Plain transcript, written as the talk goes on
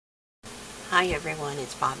Hi everyone,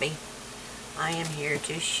 it's Bobby. I am here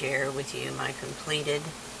to share with you my completed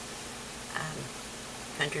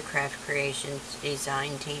Country Craft Creations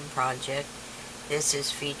design team project. This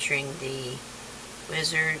is featuring the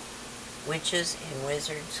Witches and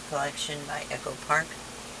Wizards collection by Echo Park.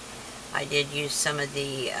 I did use some of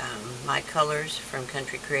the my colors from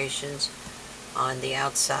Country Creations on the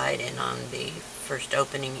outside and on the first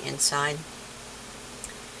opening inside.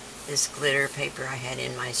 This glitter paper I had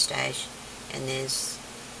in my stash, and these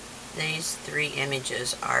three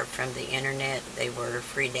images are from the internet. They were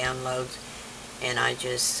free downloads, and I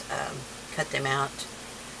just cut them out,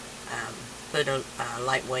 put a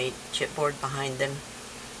lightweight chipboard behind them,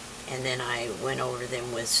 and then I went over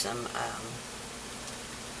them with some,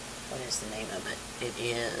 what is the name of it? It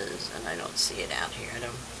is, and I don't see it out here.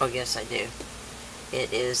 Oh yes I do.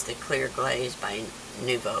 It is the Clear Glaze by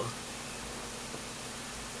Nuvo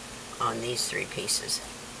on these three pieces.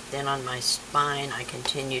 Then on my spine I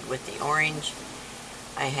continued with the orange.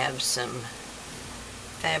 I have some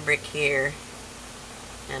fabric here,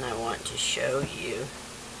 and I want to show you.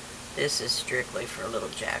 This is strictly for little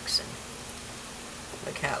Jackson.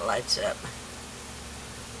 Look how it lights up.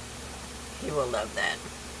 He will love that.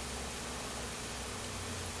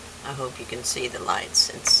 I hope you can see the lights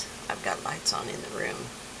since I've got lights on in the room.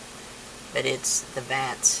 But it's the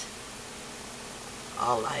bats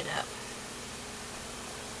all light up.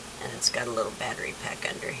 And it's got a little battery pack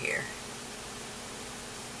under here.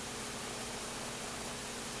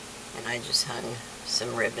 And I just hung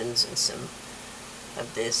some ribbons and some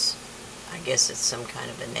of this, I guess it's some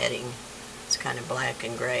kind of a netting. It's kind of black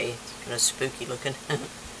and gray. It's kind of spooky looking.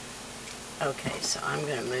 Okay, so I'm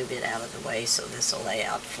going to move it out of the way so this will lay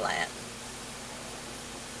out flat.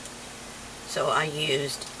 So I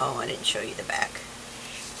used, oh, I didn't show you the back.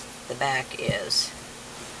 The back is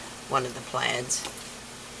one of the plaids,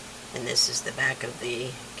 and this is the back of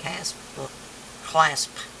the clasp.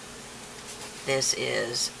 This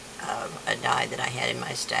is a die that I had in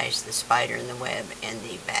my stash, the spider and the web and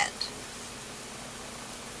the bat.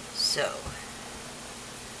 So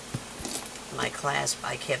my clasp,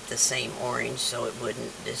 I kept the same orange so it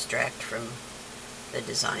wouldn't distract from the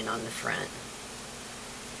design on the front.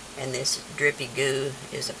 And this drippy goo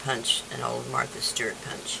is a punch, an old Martha Stewart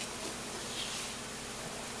punch.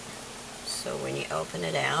 So when you open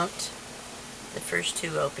it out, the first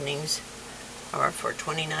two openings are for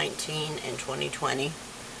 2019 and 2020.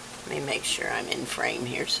 Let me make sure I'm in frame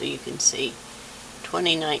here so you can see.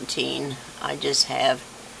 2019, I just have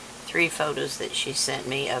 3 photos that she sent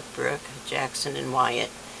me of Brooke, Jackson, and Wyatt.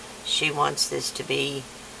 She wants this to be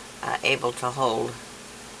able to hold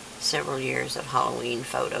several years of Halloween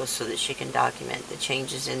photos so that she can document the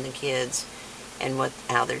changes in the kids and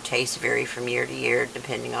how their tastes vary from year to year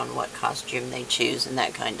depending on what costume they choose and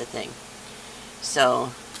that kind of thing.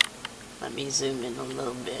 So let me zoom in a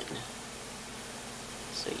little bit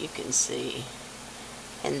so you can see.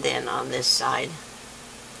 And then on this side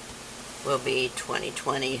will be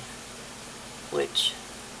 2020, which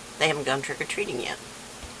they haven't gone trick-or-treating yet.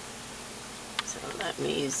 So let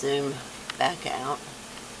me zoom back out.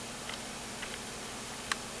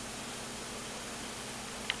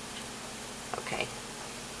 Okay,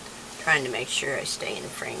 trying to make sure I stay in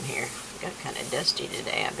frame here. Got kind of dusty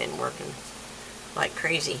today. I've been working like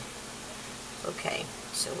crazy. Okay,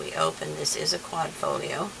 so we open. This is a quad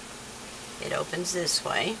folio. It opens this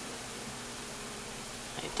way.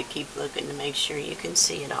 I have to keep looking to make sure you can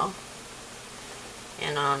see it all.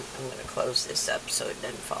 And I'm going to close this up so it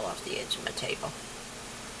doesn't fall off the edge of my table.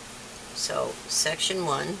 So section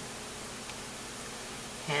 1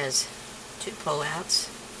 has 2 pullouts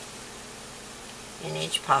in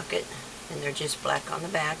each pocket, and they're just black on the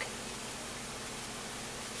back.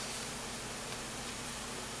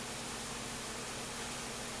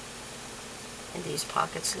 And these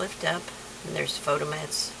pockets lift up, and there's photo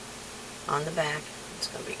mats on the back. It's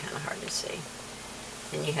going to be kind of hard to see.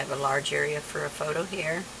 Then you have a large area for a photo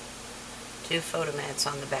here, 2 photo mats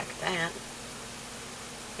on the back of that,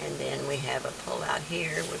 and then we have a pull out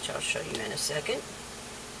here, which I'll show you in a second.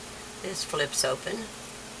 This flips open,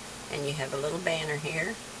 and you have a little banner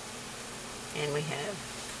here, and we have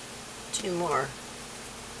 2 more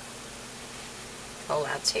pull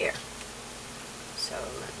outs here. So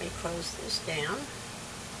let me close this down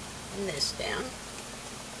and this down,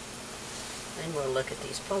 and we'll look at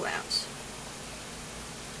these pull-outs.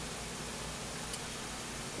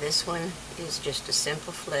 This one is just a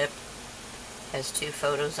simple flip, has 2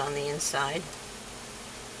 photos on the inside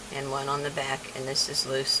and 1 on the back, and this is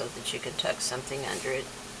loose so that you can tuck something under it,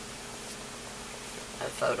 a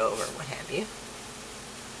photo or what have you.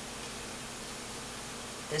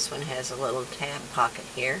 This one has a little tab pocket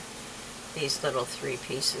here. These little 3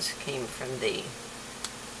 pieces came from the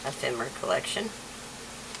ephemera collection.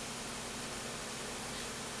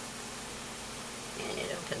 And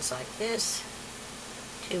it opens like this.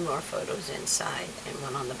 2 more photos inside and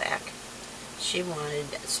 1 on the back. She wanted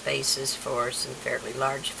spaces for some fairly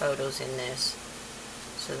large photos in this,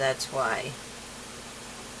 so that's why,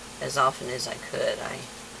 as often as I could, I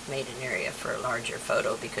made an area for a larger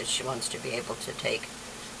photo, because she wants to be able to take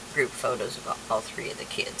group photos of all 3 of the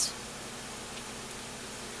kids.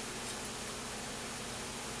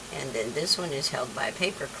 And then this one is held by a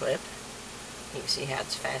paper clip. You can see how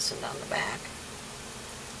it's fastened on the back.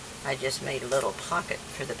 I just made a little pocket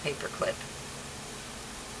for the paper clip.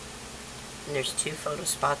 And there's 2 photo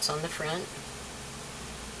spots on the front,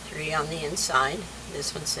 3 on the inside.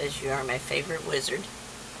 This one says, "You are my favorite wizard."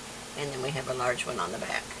 And then we have a large one on the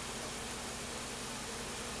back.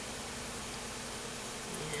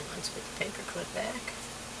 And let's put the paper clip back.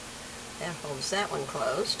 That holds that one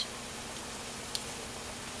closed.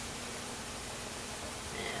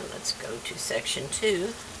 And let's go to section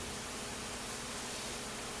 2.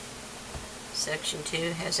 Section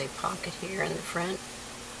 2 has a pocket here in the front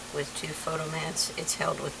with 2 photo mats. It's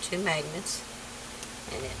held with 2 magnets,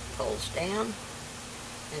 and it pulls down,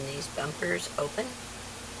 and these bumpers open,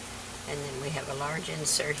 and then we have a large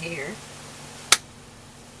insert here.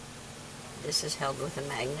 This is held with a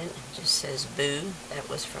magnet. It just says "Boo." That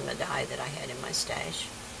was from a die that I had in my stash.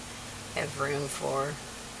 Have room for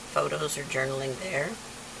photos or journaling there.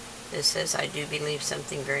 This says, "I do believe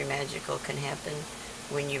something very magical can happen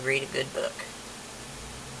when you read a good book."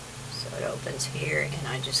 So it opens here, and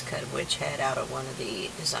I just cut a witch hat out of one of the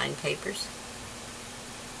design papers.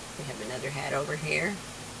 We have another hat over here,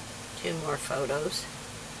 2 more photos,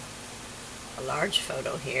 a large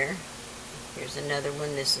photo here. Here's another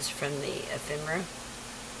one. This is from the ephemera.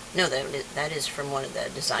 No, that is from one of the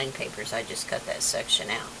design papers. I just cut that section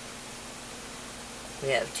out. We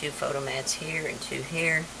have 2 photo mats here and 2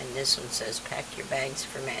 here, and this one says, "Pack your bags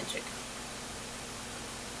for magic."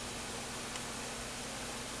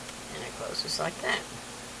 And it closes like that.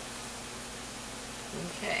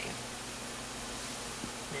 Okay.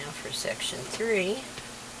 Now for section 3.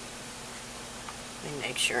 Let me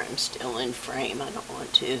make sure I'm still in frame. I don't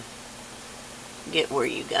want to get where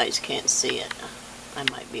you guys can't see it. I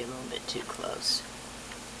might be a little bit too close.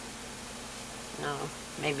 No,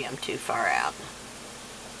 maybe I'm too far out.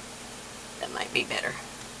 That might be better.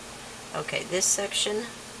 Okay, this section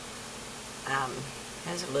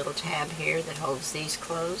has a little tab here that holds these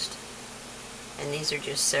closed, and these are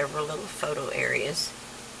just several little photo areas.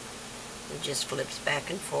 It just flips back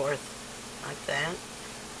and forth like that,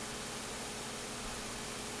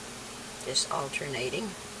 just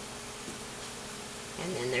alternating.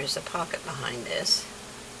 And then there's a pocket behind this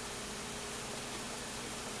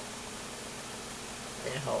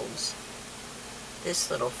that holds this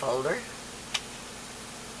little folder.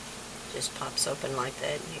 Just pops open like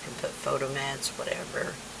that. You can put photo mats,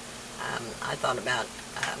 whatever. I thought about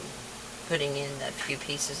putting in the few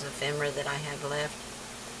pieces of ephemera that I have left,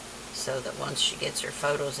 so that once she gets her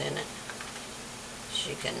photos in it,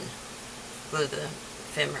 she can glue the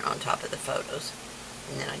ephemera on top of the photos.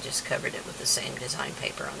 And then I just covered it with the same design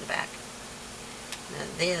paper on the back. Now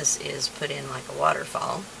this is put in like a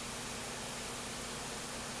waterfall,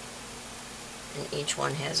 and each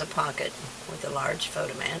one has a pocket with a large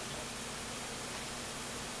photo mat.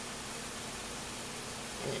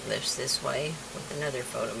 And it lifts this way with another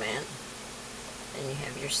photo mat. Then you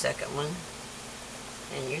have your second one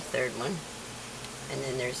and your third one, and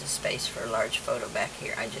then there's a space for a large photo back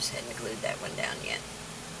here. I just hadn't glued that one down yet,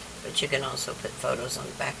 but you can also put photos on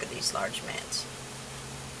the back of these large mats.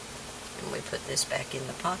 And we put this back in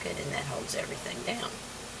the pocket, and that holds everything down.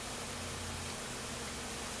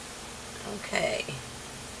 Okay,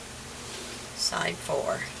 side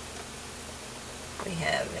 4. We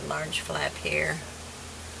have a large flap here.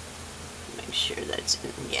 Make sure that's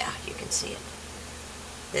in, yeah, you can see it.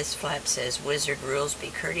 This flap says, "Wizard rules, be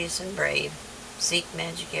courteous and brave, seek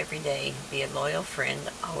magic every day, be a loyal friend,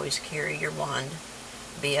 always carry your wand,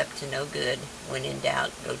 be up to no good, when in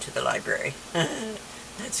doubt, go to the library."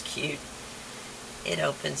 That's cute. It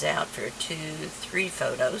opens out for 2, 3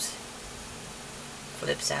 photos,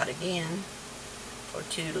 flips out again for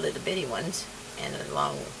 2 little bitty ones, and a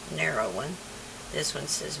long, narrow one. This one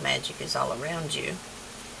says, "Magic is all around you."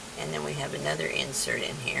 And then we have another insert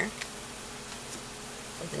in here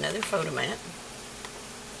with another photo mat.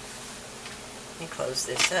 Let me close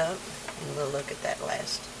this up, and we'll look at that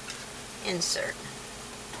last insert.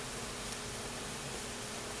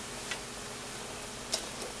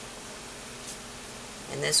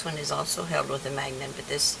 And And this one is also held with a magnet, but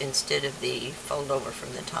this, instead of the fold over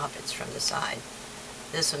from the top, it's from the side.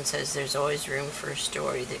 This one says there's always room for a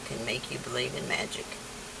story that can make you believe in magic.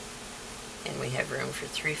 And we have room for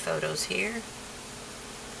 3 photos here,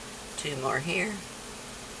 2 more here,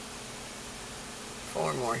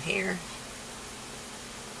 4 more here,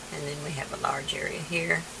 and then we have a large area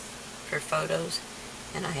here for photos,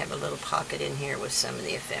 and I have a little pocket in here with some of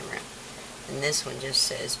the ephemera. And this one just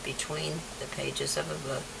says, between the pages of a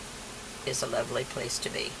book is a lovely place to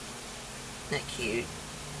be. Isn't that cute?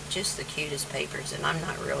 Just the cutest papers. And I'm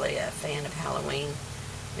not really a fan of Halloween.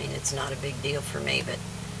 I mean, it's not a big deal for me, but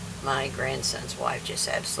my grandson's wife just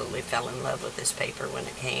absolutely fell in love with this paper when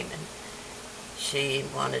it came, and she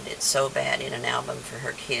wanted it so bad in an album for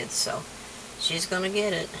her kids, so she's going to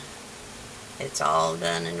get it. It's all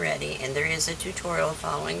done and ready, and there is a tutorial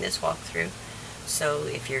following this walkthrough. So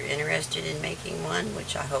if you're interested in making one,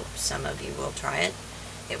 which I hope some of you will try it,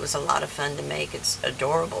 it was a lot of fun to make. It's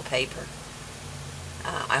adorable paper.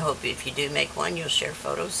 I hope if you do make one, you'll share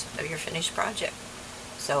photos of your finished project.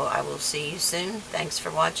 So I will see you soon. Thanks for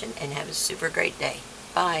watching, and have a super great day.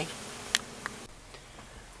 Bye.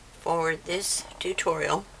 For this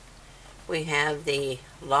tutorial, we have the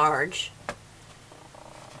large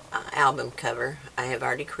album cover. I have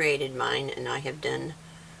already created mine, and I have done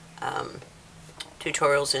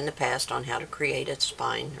tutorials in the past on how to create a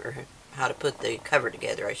spine, or how to put the cover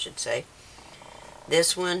together, I should say.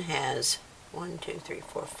 This one has 1, 2, 3,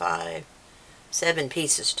 4, 5, 7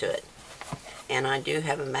 pieces to it, and I do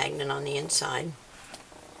have a magnet on the inside,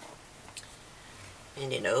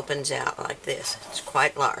 and it opens out like this. It's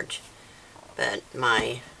quite large, but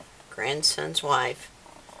my grandson's wife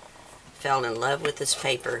fell in love with this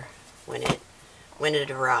paper when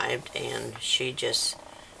it arrived, and she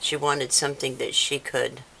wanted something that she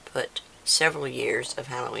could put several years of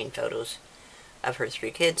Halloween photos of her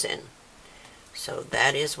 3 kids in. So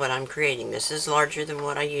that is what I'm creating. This is larger than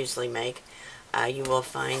what I usually make. You will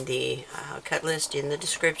find the cut list in the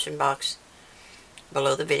description box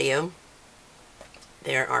below the video.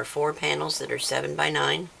 There are 4 panels that are 7 by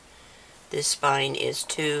 9. This spine is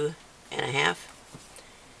 2.5,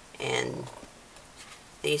 and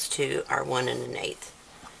these 2 are 1 1/8.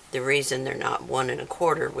 The reason they're not 1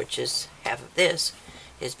 1/4, which is half of this,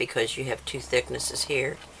 is because you have 2 thicknesses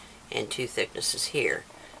here and 2 thicknesses here,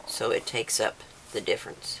 so it takes up the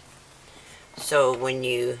difference. So when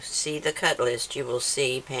you see the cut list, you will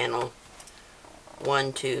see panel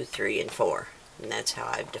 1, 2, 3, and 4, and that's how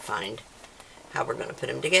I've defined how we're going to put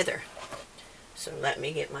them together. So let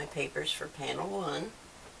me get my papers for panel 1.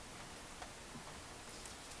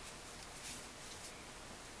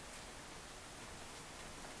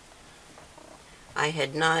 I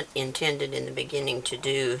had not intended in the beginning to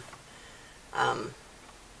do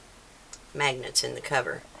magnets in the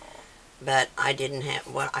cover, but I didn't have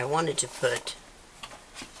what I wanted to put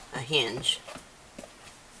a hinge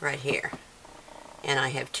right here, and I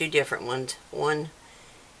have 2 different ones. One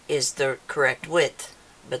is the correct width,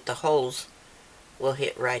 but the holes will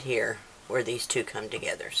hit right here where these 2 come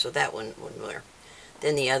together, so that one wouldn't work.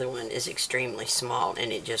 Then the other one is extremely small,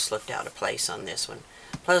 and it just looked out of place on this one.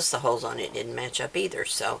 Plus the holes on it didn't match up either,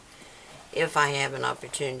 so if I have an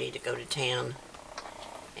opportunity to go to town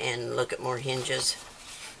and look at more hinges,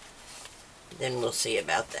 then we'll see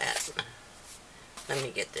about that. Let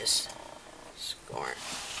me get this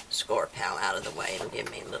score pal out of the way. It'll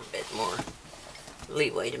give me a little bit more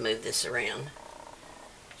leeway to move this around.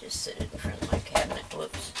 Just sit it in front of my cabinet.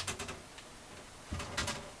 Whoops.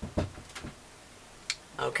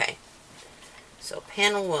 Okay, so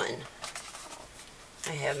panel 1.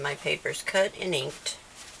 I have my papers cut and inked.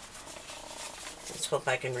 Let's hope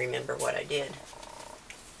I can remember what I did.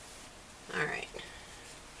 Alright.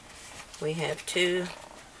 We have 2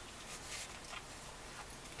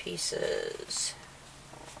 pieces.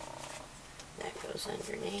 That goes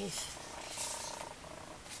underneath.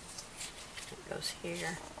 It goes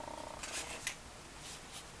here.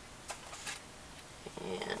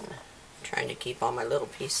 And I'm trying to keep all my little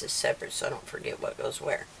pieces separate so I don't forget what goes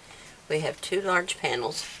where. We have 2 large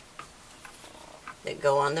panels that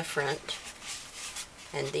go on the front,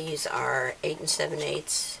 and these are 8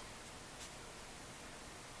 7/8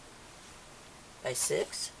 by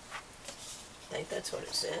 6. I think that's what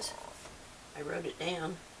it says. I wrote it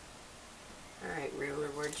down. Alright, ruler,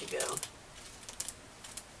 where'd you go?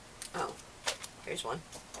 Oh, here's one.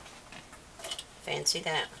 Fancy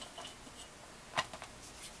that.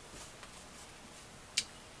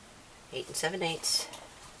 8 7/8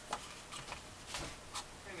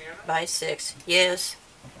 by 6. Yes.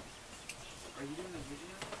 Are you doing the video?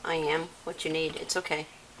 I am. What you need? It's okay.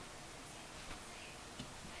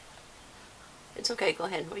 It's okay, go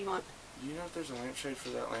ahead. What do you want? You know if there's a lampshade for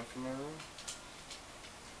that lamp in my room?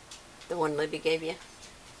 The one Libby gave you?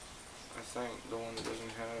 I think the one that doesn't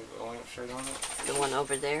have a lampshade on it. The one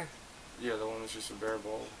over there? Yeah, the one that's just a bare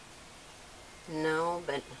bulb. No,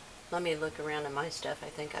 but let me look around at my stuff. I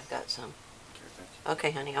think I've got some. Okay, thank you. Okay,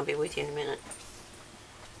 honey, I'll be with you in a minute.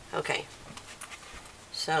 Okay.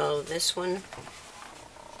 So this one,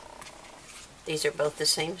 these are both the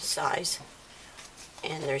same size,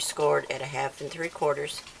 and they're scored at 1/2 and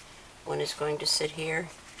 3/4. One is going to sit here,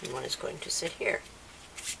 and one is going to sit here.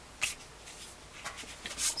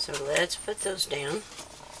 So let's put those down.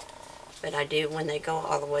 But I do, when they go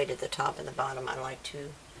all the way to the top and the bottom, I like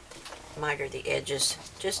to miter the edges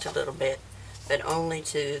just a little bit, but only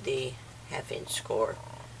to the 1/2 inch score.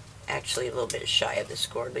 Actually a little bit shy of the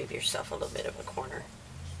score. Leave yourself a little bit of a corner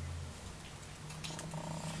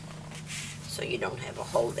so you don't have a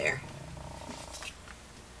hole there.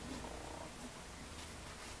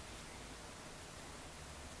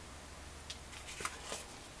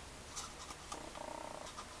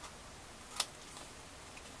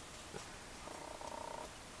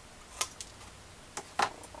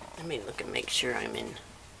 Let me look and make sure I'm in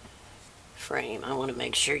frame. I want to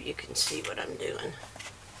make sure you can see what I'm doing.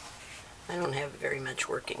 I don't have very much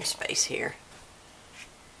working space here.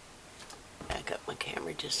 Back up my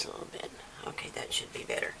camera just a little bit. Okay, that should be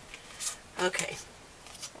better. Okay.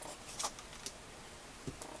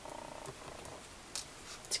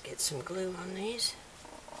 Let's get some glue on these.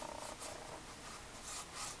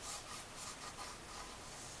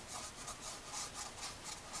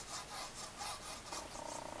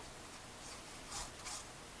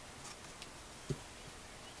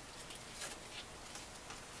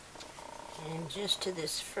 And just to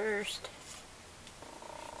this first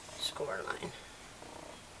score line.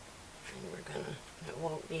 And we're gonna, it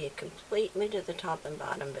won't be completely to the top and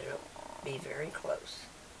bottom, but it'll be very close.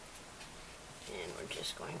 And we're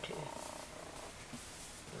just going to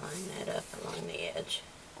line that up along the edge.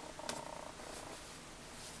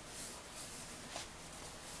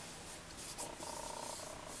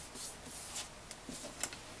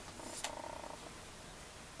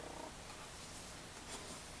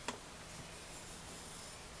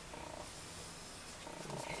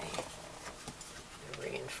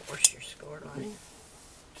 Reinforce your score line.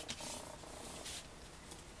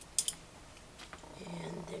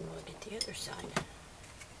 And then we'll get the other side.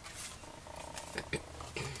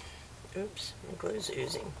 Oops, my glue's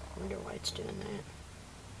oozing. Wonder why it's doing that.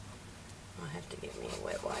 I'll have to get me a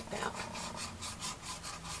wet wipe out.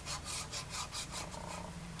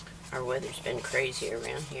 Our weather's been crazy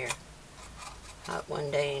around here. Hot one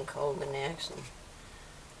day and cold the next, and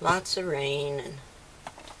lots of rain and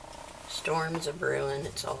storms are brewing.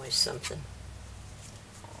 It's always something.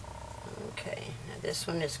 Okay, now this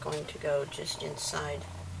one is going to go just inside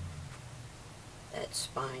that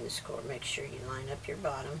spine score. Make sure you line up your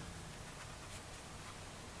bottom.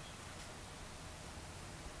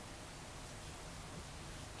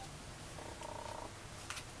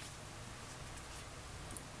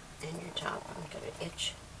 And your top. I'm going to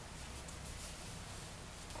itch.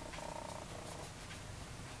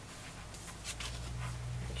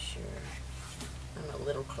 Make sure I'm a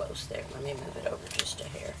little close there. Let me move it over just a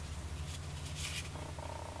hair.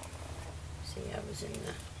 See, I was in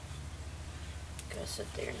the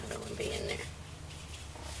gusset there, and I don't want to be in there.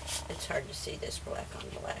 It's hard to see this black on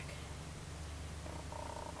black.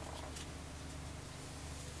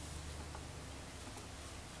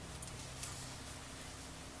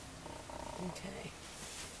 Okay.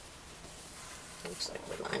 Looks like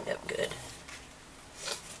we're lined up good.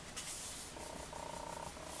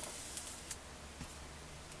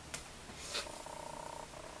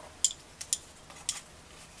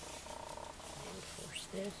 Reinforce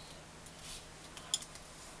this.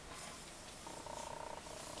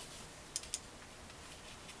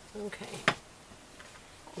 Okay.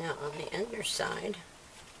 Now on the underside,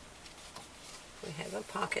 we have a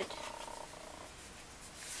pocket.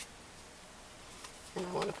 And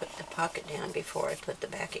I want to put the pocket down before I put the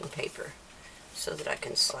backing paper so that I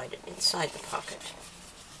can slide it inside the pocket.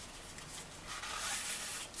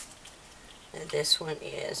 Now this one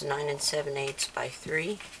is 9 7/8 by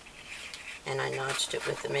 3, and I notched it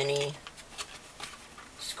with the mini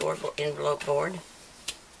score envelope board.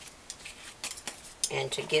 And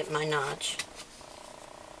to get my notch,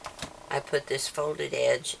 I put this folded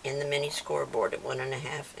edge in the mini scoreboard at 1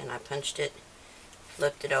 1/2, and I punched it,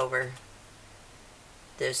 flipped it over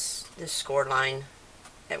this score line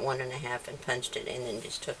at 1 1/2 and punched it, and then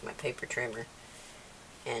just took my paper trimmer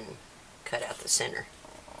and cut out the center.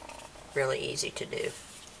 Really easy to do.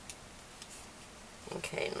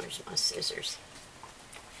 Okay, and there's my scissors.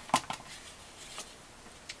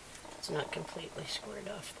 It's not completely squared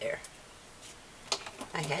off there.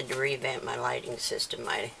 I had to revamp my lighting system,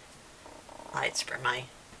 my lights for my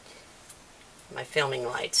filming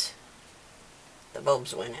lights. The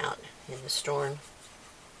bulbs went out in the storm,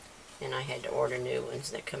 and I had to order new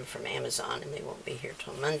ones that come from Amazon, and they won't be here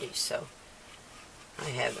till Monday, so I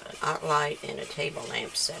have an hot light and a table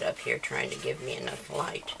lamp set up here trying to give me enough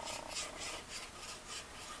light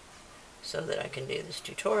so that I can do this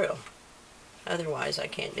tutorial. Otherwise, I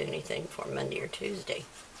can't do anything for Monday or Tuesday,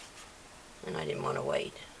 and I didn't want to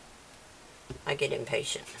wait. I get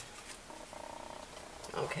impatient.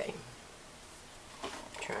 Okay.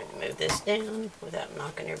 Trying to move this down without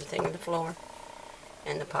knocking everything on the floor.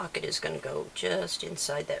 And the pocket is going to go just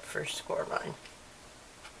inside that first score line.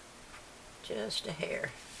 Just a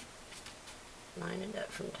hair. Line it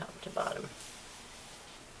up from top to bottom.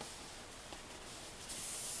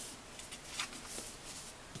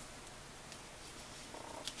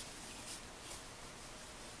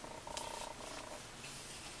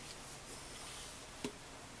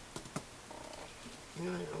 And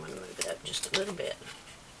I want to move it up just a little bit.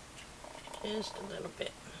 Just a little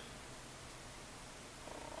bit.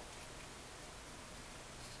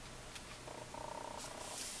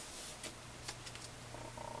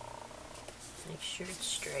 Make sure it's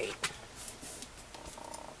straight.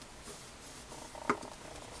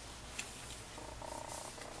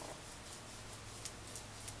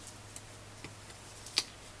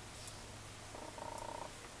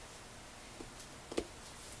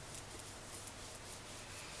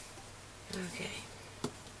 Okay,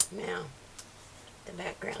 now the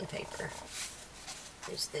background paper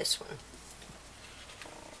is this one,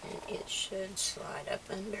 and it should slide up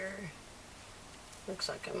under. Looks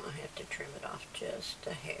like I might have to trim it off just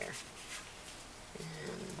a hair.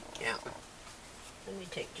 And yeah, let me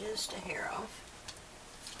take just a hair off.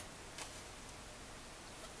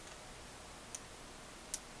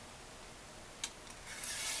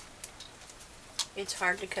 It's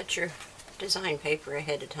hard to cut your design paper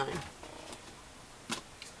ahead of time.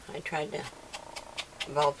 I tried to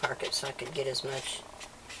ballpark it so I could get as much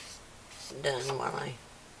done while I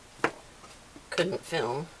couldn't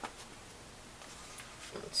film.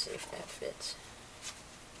 Let's see if that fits.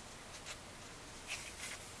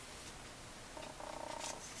 I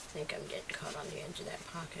think I'm getting caught on the edge of that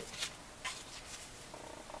pocket.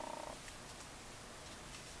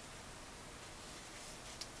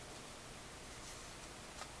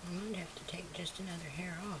 I might have to take just another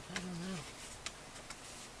hair off, I don't know.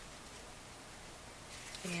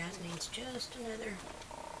 Yeah, it needs just another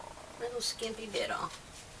little skimpy bit off.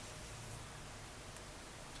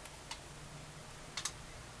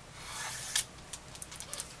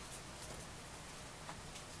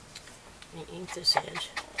 And ink this edge.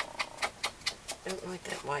 Don't like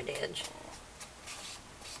that white edge.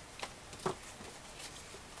 Oh,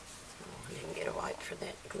 I didn't get a wipe for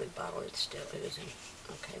that glue bottle, it's still oozing.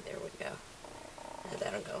 Okay, there we go. Now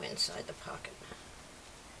that'll go inside the pocket.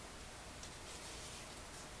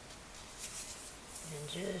 And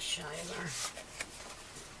just shy of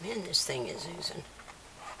our... Man, this thing is oozing.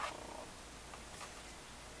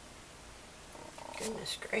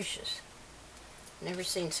 Goodness gracious. Never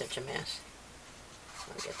seen such a mess.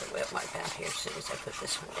 I'll get the wet wipe out here as soon as I put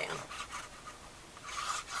this one down.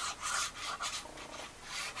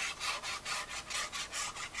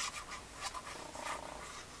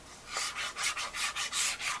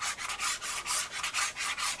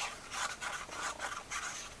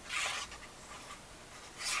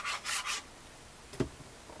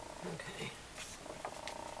 Okay.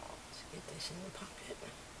 Let's get this in the pocket.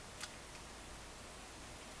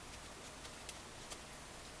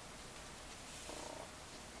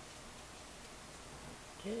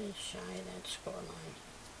 Just shy of that score line.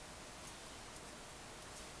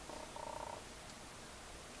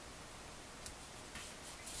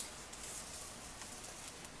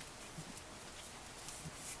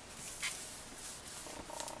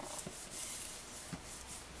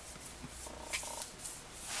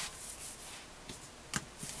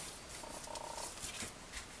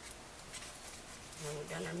 And we've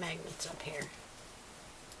done our magnets up here.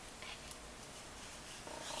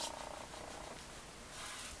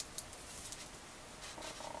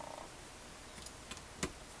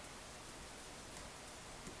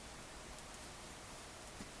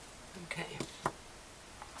 Okay,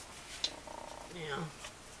 now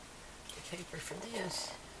the paper for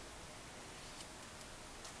this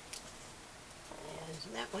is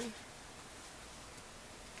that one.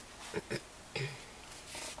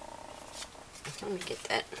 Let me get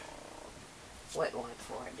that wet wipe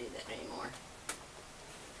before I do that anymore.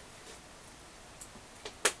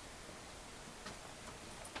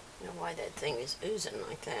 why that thing is oozing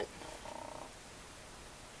like that.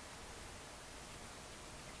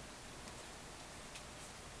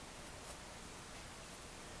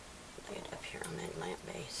 Lay it up here on that lamp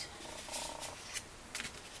base.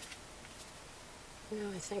 No,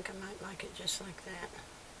 I think I might like it just like that.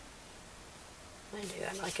 I do.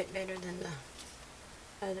 I like it better than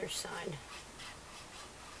the other side.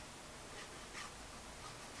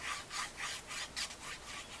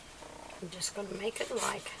 I'm just going to make it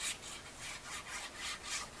like.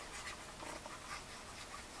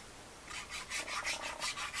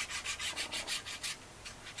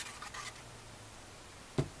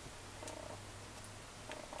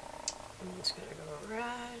 And it's going to go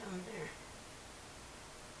right on there.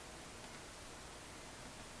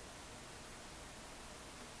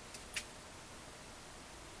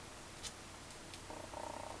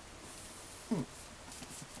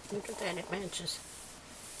 Look at that, it matches.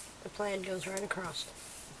 The plaid goes right across.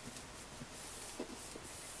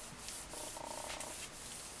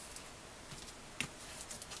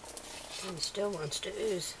 And it still wants to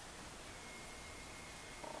ooze.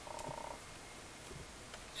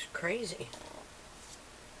 It's crazy.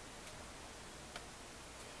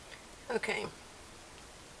 Okay.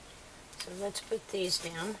 So let's put these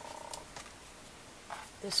down.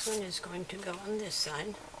 This one is going to go on this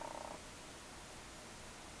side.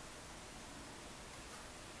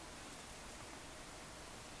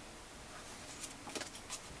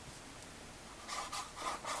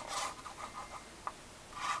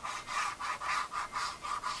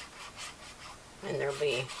 And there'll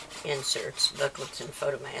be inserts, booklets, and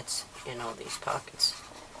photo mats in all these pockets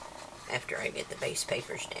after I get the base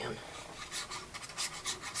papers down.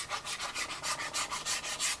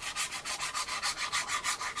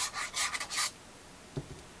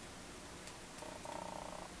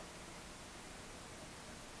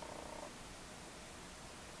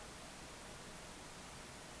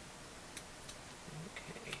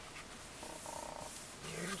 Okay,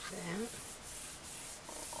 there's that.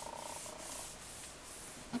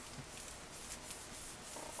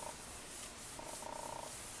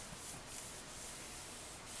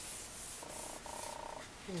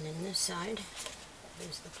 And then this side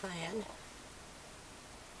is the plaid.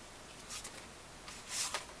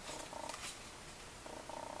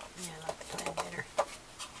 Yeah, I like the plaid better.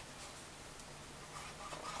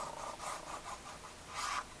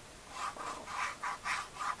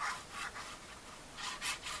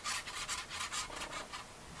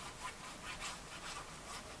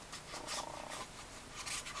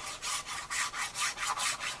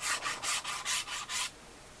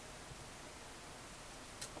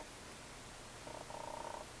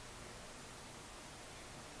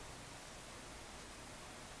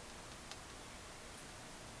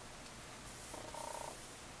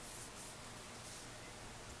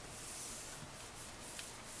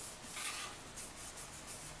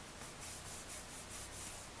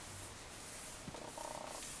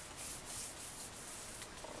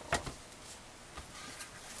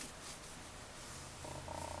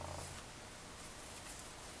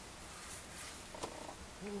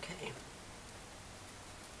 Okay.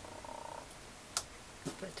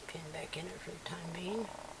 Put the pin back in it for the time being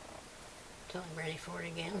until I'm ready for it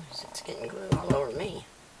again, because it's getting glue all over me.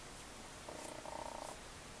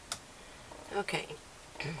 Okay.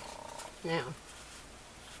 Now,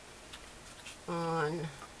 on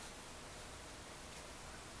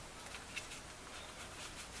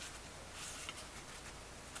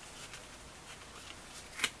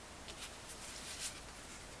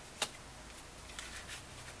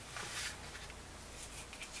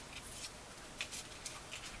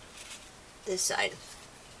this side,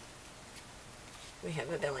 we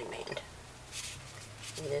have a belly band,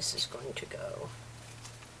 and this is going to go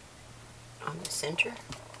on the center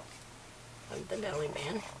of the belly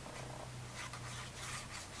band.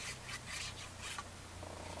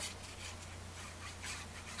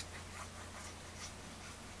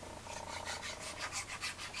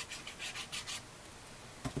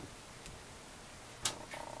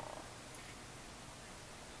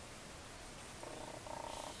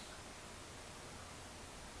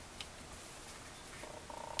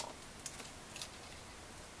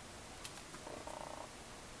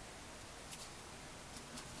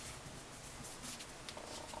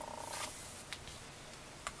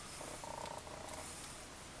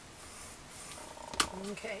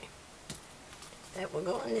 Okay, that will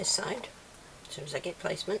go on this side as soon as I get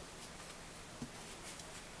placement.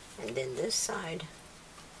 And then this side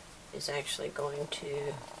is actually going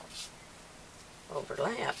to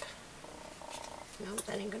overlap. No,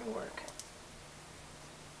 that ain't gonna work.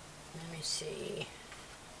 Let me see.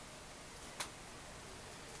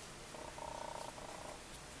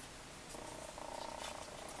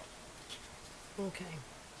 Okay,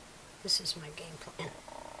 this is my game plan.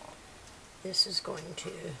 This is going to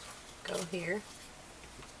go here.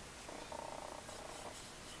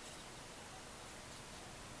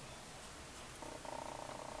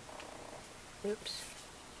 Oops.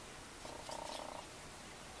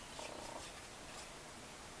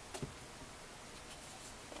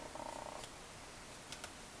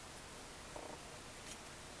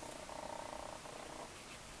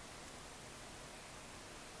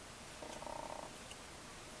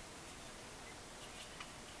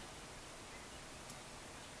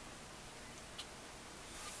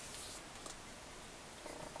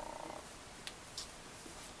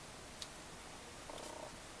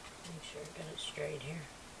 Make sure I got it straight here.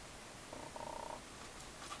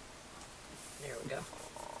 There we go.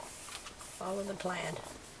 Follow the plaid.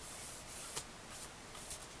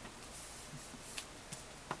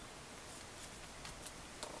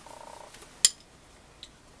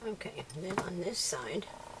 Okay, then on this side,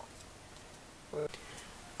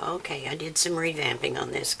 okay, I did some revamping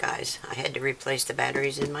on this, guys. I had to replace the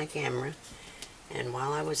batteries in my camera, and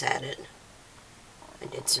while I was at it, I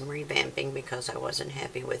did some revamping because I wasn't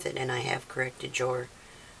happy with it, and I have corrected your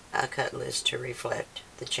cut list to reflect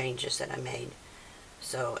the changes that I made.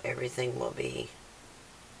 So everything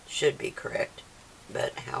should be correct.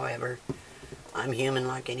 But however, I'm human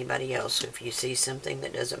like anybody else. So if you see something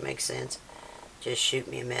that doesn't make sense, just shoot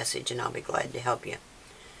me a message and I'll be glad to help you.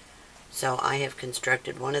 So I have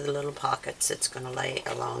constructed one of the little pockets that's going to lay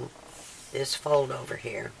along this fold over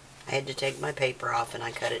here. I had to take my paper off and I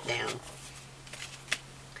cut it down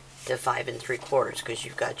to 5 3/4 because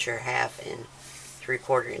you've got your 1/2 and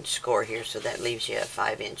 3/4 inch score here, so that leaves you a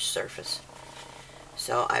 5-inch surface.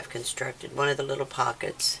 So I've constructed one of the little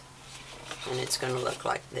pockets, and it's going to look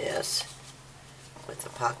like this with the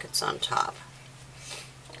pockets on top.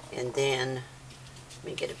 And then let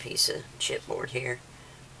me get a piece of chipboard here.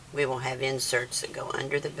 We will have inserts that go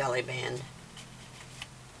under the belly band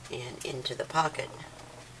and into the pocket,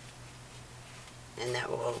 and that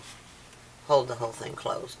will hold the whole thing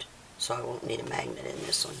closed, so I won't need a magnet in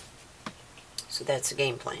this one. So that's the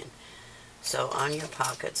game plan. So on your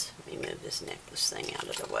pockets, let me move this necklace thing out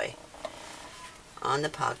of the way. On the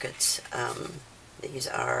pockets, these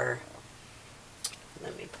are,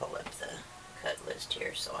 let me pull up the cut list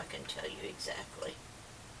here so I can tell you exactly.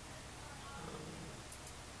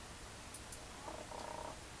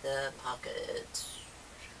 The pockets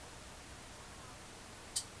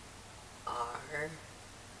are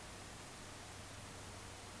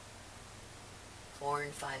 4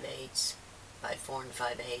 5/8 by 4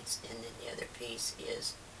 5/8, and then the other piece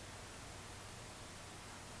is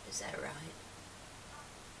that right?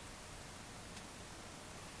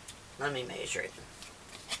 Let me measure it.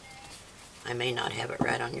 I may not have it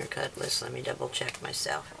right on your cut list. Let me double check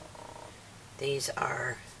myself. These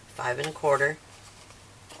are 5 1/4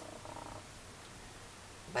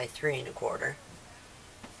 by 3 1/4.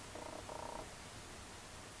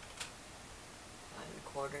 5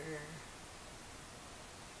 1/4.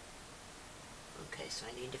 Okay, so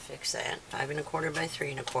I need to fix that. 5 1/4 by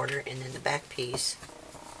 3 1/4, and then the back piece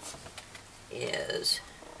is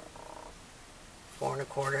 4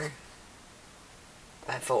 1/4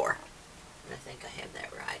 by 4. And I think I have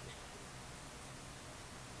that right.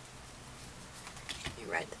 Let me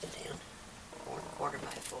write that down. 4 1/4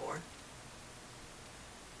 by 4.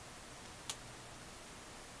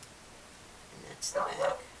 And that's the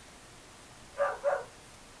back.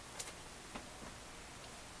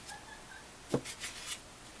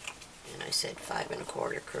 And I said 5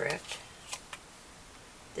 1/4, correct?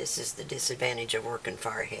 This is the disadvantage of working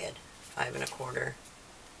far ahead. 5 1/4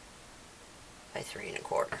 by 3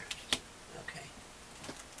 1/4. Okay.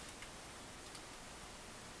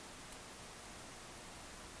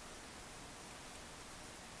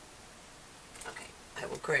 Okay, I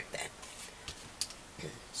will correct that.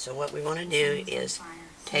 So what we want to do is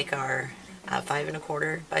take our 5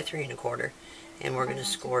 1/4 by 3 1/4, and we're going to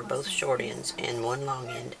score both short ends and one long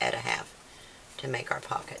end at 1/2 to make our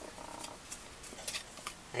pocket.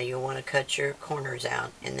 Now you'll want to cut your corners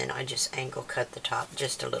out, and then I just angle cut the top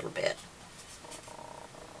just a little bit.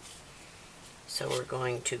 So we're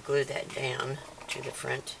going to glue that down to the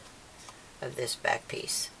front of this back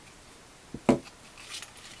piece.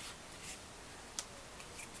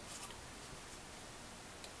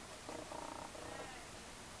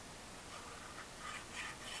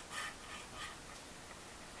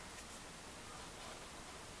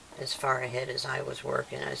 As far ahead as I was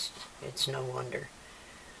working, it's no wonder.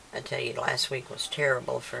 I tell you, last week was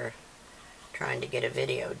terrible for trying to get a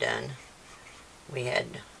video done. We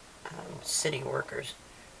had city workers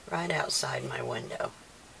right outside my window,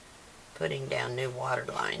 putting down new water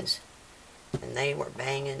lines. And they were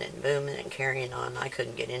banging and booming and carrying on. I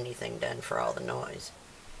couldn't get anything done for all the noise.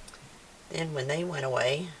 Then when they went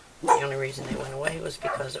away, the only reason they went away was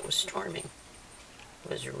because it was storming.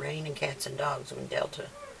 It was raining cats and dogs when Delta.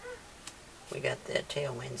 We got the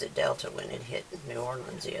tailwinds at Delta when it hit New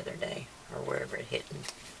Orleans the other day, or wherever it hit in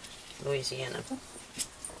Louisiana.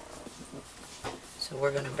 So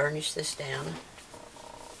we're going to burnish this down,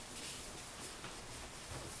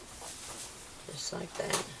 just like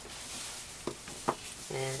that.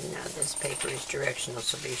 And now this paper is directional,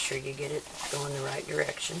 so be sure you get it going the right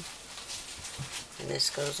direction. And this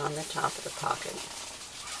goes on the top of the pocket.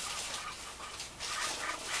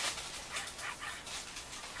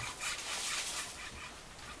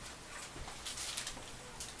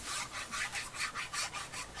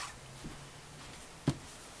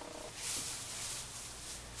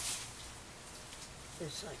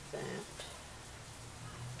 Just like that.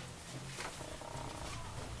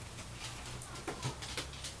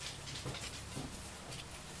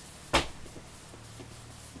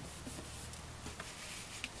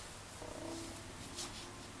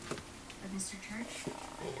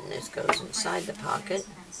 And this goes inside the pocket,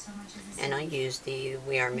 and I use the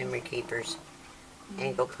We Are Memory Keepers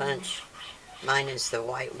angle punch. Mine is the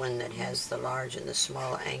white one that has the large and the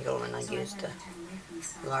small angle, and I used the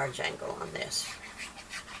large angle on this.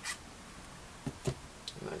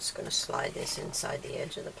 I'm just going to slide this inside the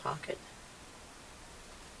edge of the pocket.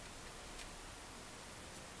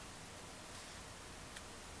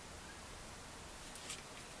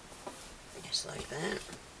 Just like that.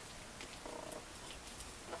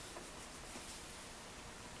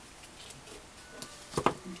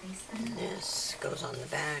 And this goes on the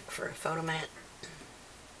back for a photo mat.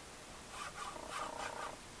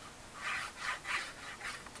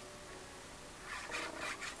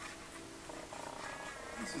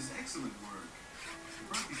 This is excellent work. The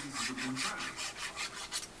practice is a good one try.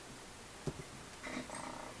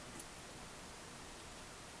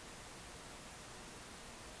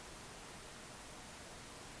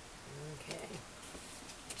 Okay.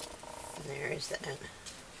 And there is that.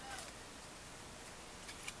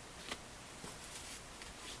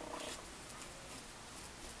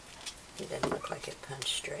 It doesn't look like it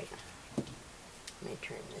punched straight. Let me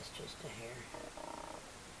turn this just a hair.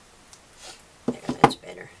 There, that's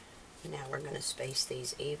better. Now we're going to space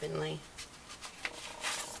these evenly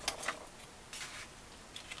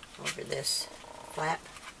over this flap.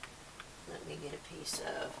 Let me get a piece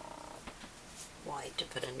of white to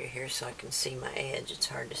put under here so I can see my edge. It's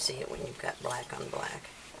hard to see it when you've got black on black.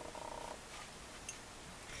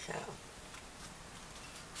 So,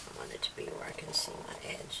 I want it to be where I can see my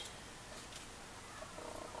edge.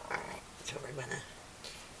 Alright, so we're going to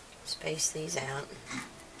space these out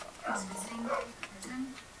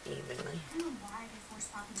evenly.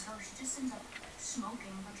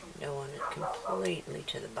 Don't want it completely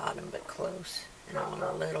to the bottom, but close. And I want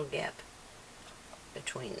a little gap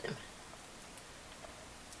between them.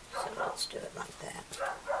 So let's do it like that.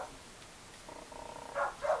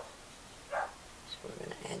 So we're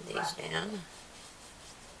going to add these down.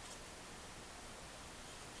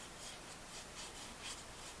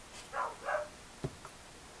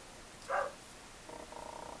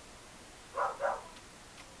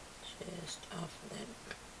 Just off of that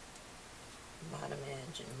bottom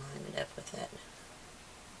edge and line it up with that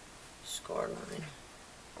score line.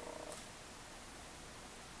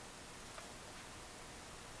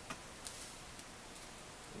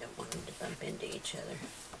 You don't want them to bump into each other.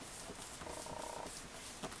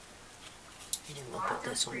 And then we'll put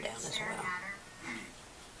this one down as well.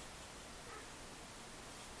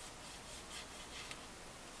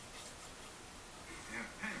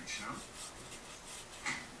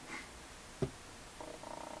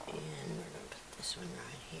 And we're going to put this one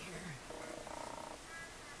right here.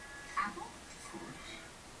 Apple? Of course.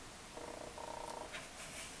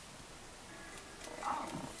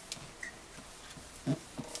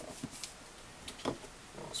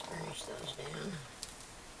 Let's burnish those down.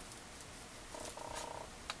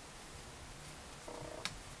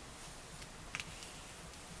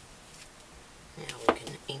 Now we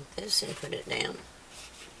can ink this and put it down.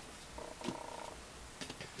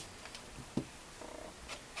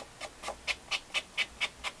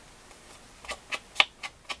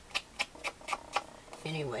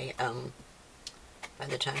 Anyway, by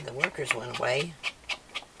the time the workers went away,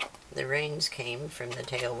 the rains came from the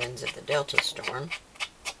tailwinds of the Delta storm.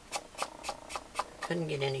 Couldn't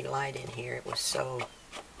get any light in here. It was so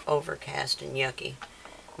overcast and yucky.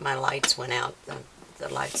 My lights went out, the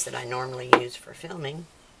lights that I normally use for filming.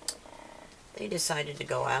 They decided to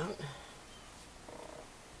go out.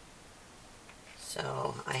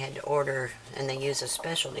 So I had to order, and they use a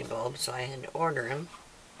specialty bulb, so I had to order them.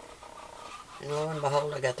 And lo and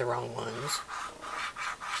behold, I got the wrong ones.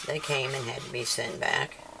 They came and had to be sent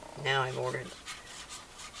back. Now I've ordered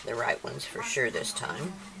the right ones for sure this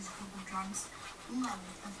time.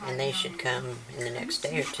 And they should come in the next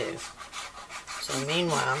day or two. So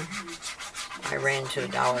meanwhile, I ran to a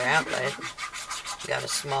dollar outlet, got a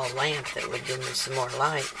small lamp that would give me some more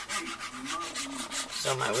light,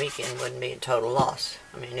 so my weekend wouldn't be a total loss.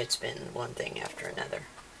 I mean, it's been one thing after another.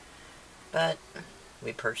 But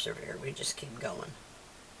we persevere. We just keep going.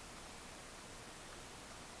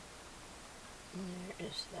 And there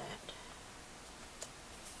is that.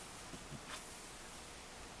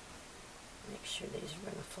 Make sure these are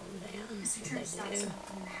going to fold down. Mr. Church stopped They do.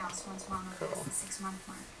 smoking in the house once Mama Cool. passed the 6-month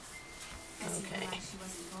mark. As he Okay. realized she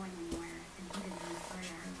wasn't going anywhere, and he didn't want to hurry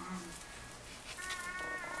her along.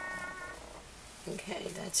 Okay,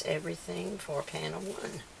 that's everything for panel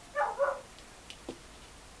 1.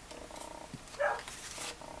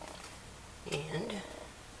 And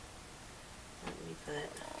let me put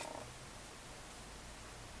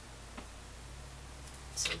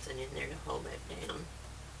something in there to hold that down.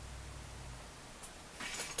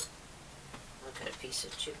 I'll cut a piece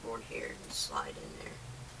of chipboard here and slide in there.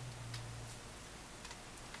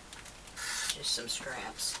 Just some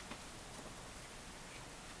scraps.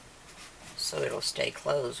 So it'll stay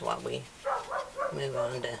closed while we move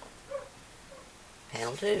on to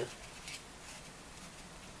panel 2.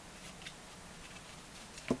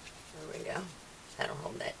 There we go. That'll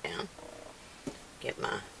hold that down. Get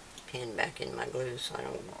my pen back in my glue so I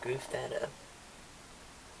don't goof that up.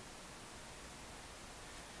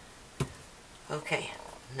 Okay,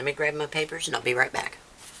 let me grab my papers and I'll be right back.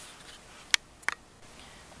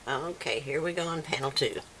 Okay, here we go on panel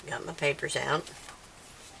 2. Got my papers out.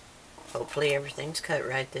 Hopefully everything's cut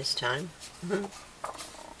right this time.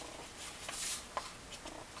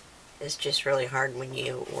 It's just really hard when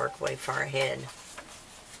you work way far ahead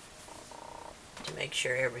to make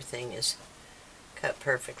sure everything is cut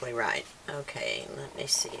perfectly right. Okay, let me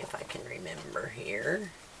see if I can remember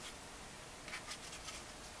here.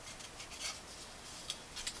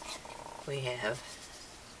 We have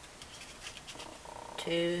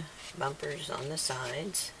 2 bumpers on the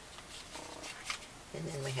sides, and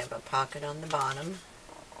then we have a pocket on the bottom.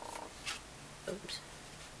 Oops.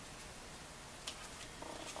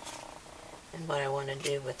 And what I want to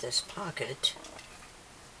do with this pocket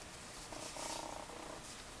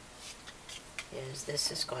is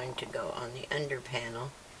this is going to go on the under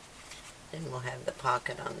panel, then we'll have the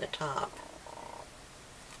pocket on the top.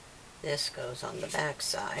 This goes on the back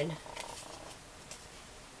side,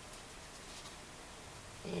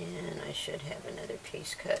 and I should have another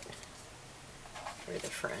piece cut for the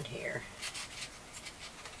front here.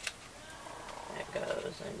 That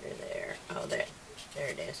goes under there. Oh, there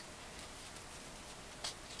it is.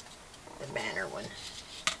 The banner one.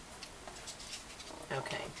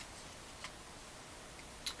 Okay.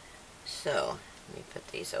 So, let me put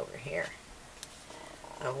these over here.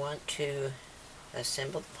 I want to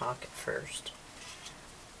assemble the pocket first.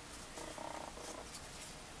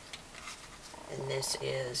 And this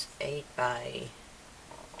is 8 by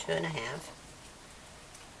 2.5.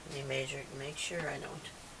 Let me measure it and make sure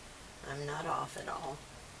I'm not off at all.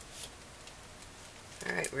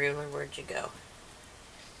 Alright, ruler, where'd you go?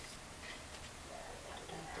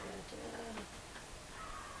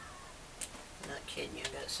 I'm not kidding you, I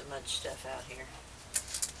got so much stuff out here.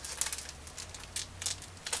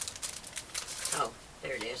 Oh,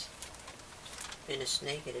 there it is. Been a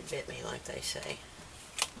snake, it had bit me, like they say.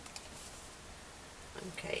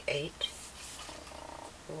 Okay, 8.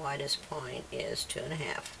 The widest point is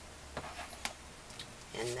 2.5.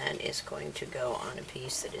 And that is going to go on a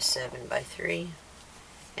piece that is 7 by 3.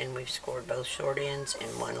 And we've scored both short ends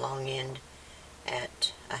and one long end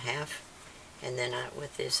at 1/2. And then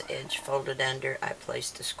with this edge folded under, I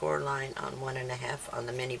placed the score line on 1.5 on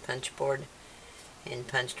the mini punch board and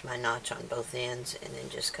punched my notch on both ends and then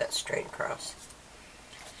just cut straight across.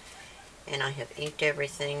 And I have inked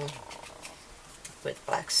everything with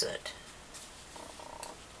black soot.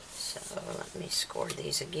 So let me score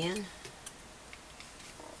these again.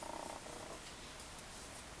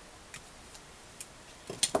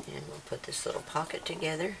 And we'll put this little pocket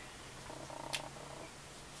together.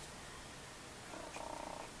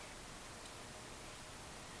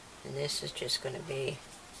 And this is just going to be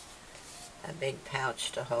a big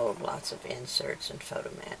pouch to hold lots of inserts and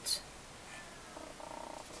photo mats.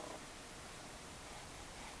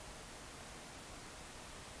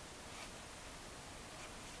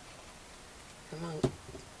 Come on,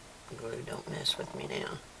 glue, don't mess with me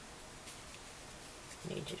now.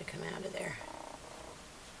 Need you to come out of there.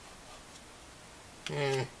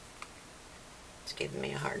 It's giving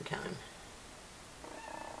me a hard time.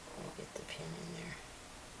 Let me get the pin in there.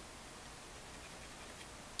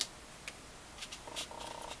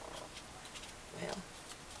 Well,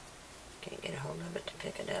 can't get a hold of it to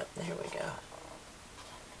pick it up. There we go.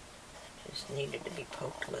 Just needed to be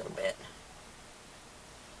poked a little bit.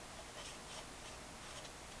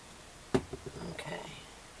 Okay.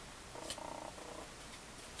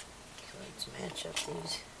 So let's match up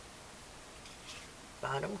these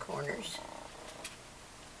bottom corners.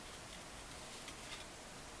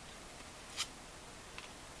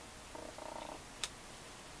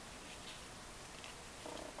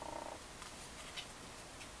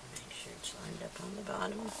 Make sure it's lined up on the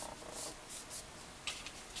bottom.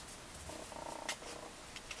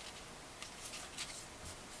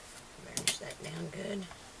 Burnish that down good.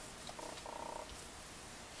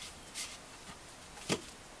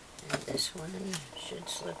 And this one should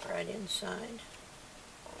slip right inside.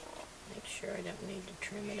 Make sure I don't need to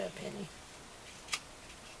trim it up any.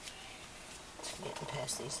 Getting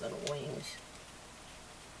past these little wings.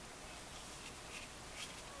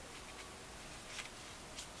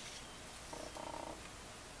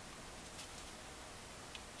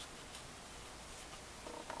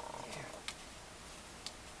 There.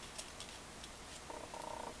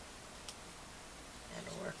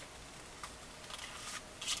 That'll work.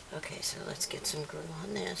 Okay, so let's get some glue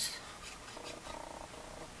on this.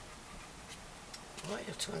 Boy,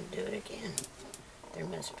 I just want to do it again. There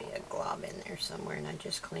must be a glob in there somewhere, and I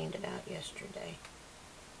just cleaned it out yesterday.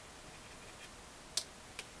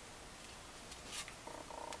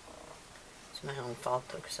 It's my own fault,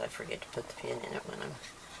 though, because I forget to put the pin in it when I'm...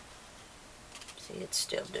 See, it's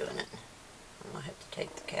still doing it. I'll have to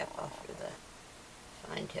take the cap off, or the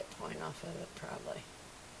fine tip point off of it, probably.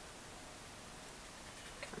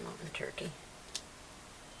 Come on, turkey.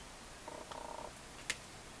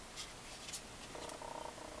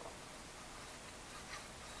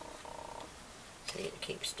 See, it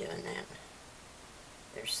keeps doing that.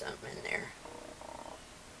 There's something in there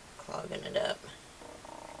clogging it up.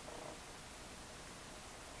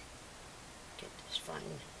 Get this fine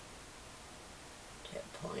tip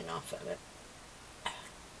point off of it.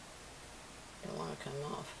 Don't want to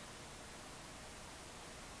come off.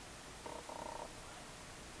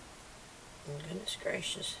 And goodness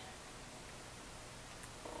gracious.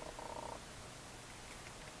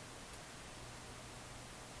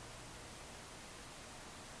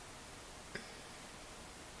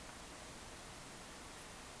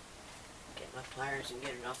 Get my pliers and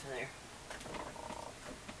get it off of there.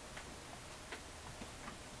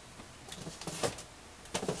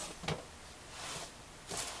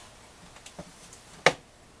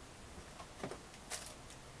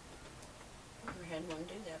 Never had one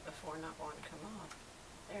do that before, not want to come off.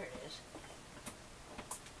 There it is.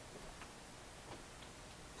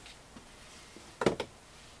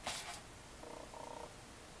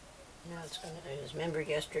 Now it's going to ooze. Remember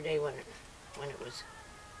yesterday when it was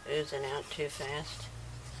oozing out too fast?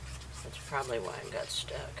 That's probably why it got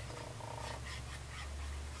stuck.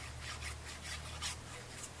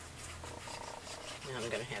 Now I'm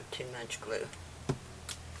going to have too much glue.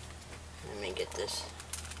 Let me get this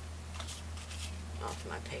off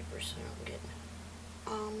my paper so I don't get...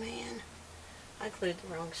 Oh man, I glued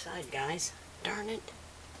the wrong side, guys. Darn it.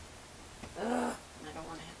 Ugh, I don't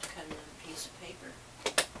want to have to cut another piece of paper.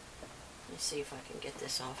 Let me see if I can get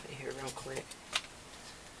this off of here real quick.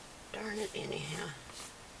 Darn it, anyhow.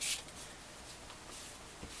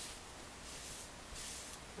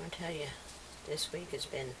 I'll tell you, this week has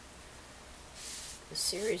been a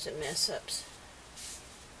series of mess-ups.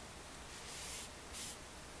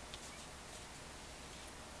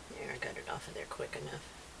 There, I got it off of there quick enough.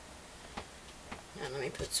 Now let me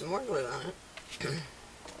put some more glue on it.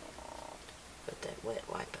 Put that wet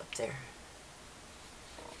wipe up there.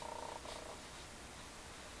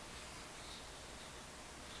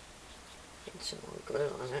 Get some more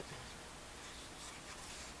glue on it.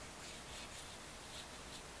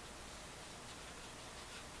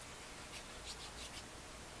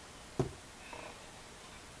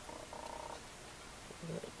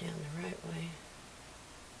 Glue it down the right way.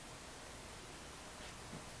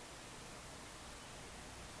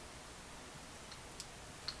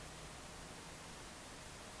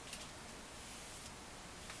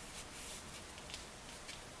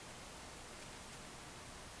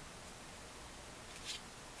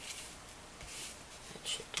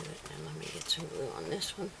 Should do it. Now let me get some glue on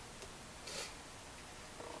this one.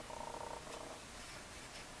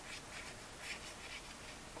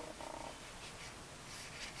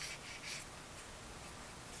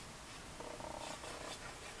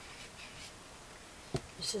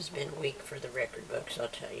 This has been a week for the record books, I'll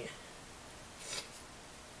tell you.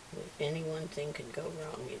 If any one thing could go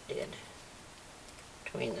wrong, it did.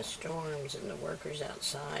 Between the storms and the workers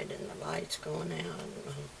outside and the lights going out,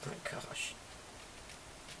 oh my gosh.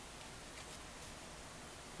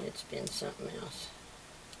 It's been something else.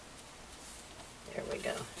 There we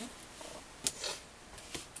go.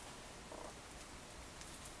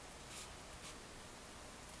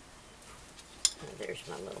 There's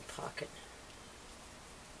my little pocket.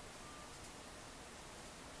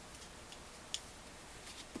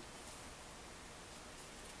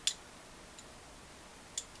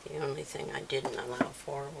 The only thing I didn't allow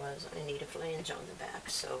for was I need a flange on the back,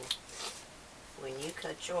 so when you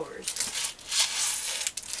cut yours,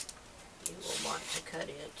 you will want to cut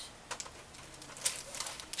it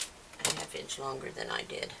a ½ inch longer than I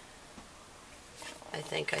did. I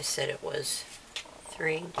think I said it was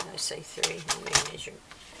 3. Did I say 3? Let me measure.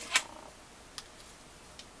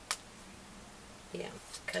 Yeah,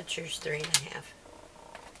 cut yours 3 1/2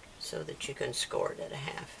 so that you can score it at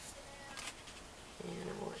 1/2.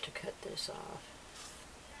 And I want to cut this off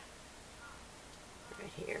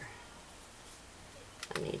right here.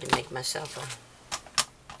 I need to make myself a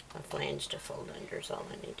flange to fold under is all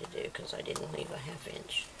I need to do, because I didn't leave a ½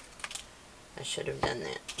 inch. I should have done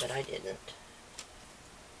that, but I didn't.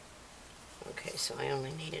 Okay, so I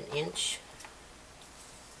only need 1 inch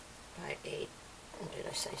by 8. Did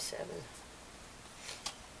I say 7?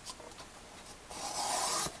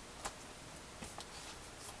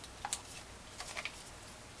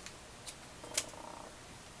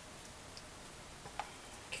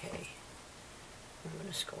 Okay, I'm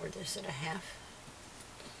going to score this at 1/2.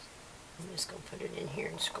 I'm just going to put it in here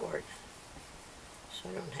and score it, so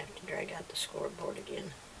I don't have to drag out the scoreboard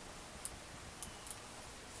again.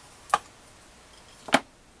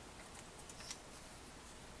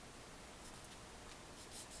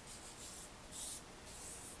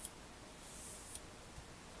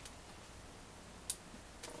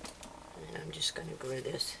 And I'm just going to glue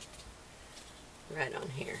this right on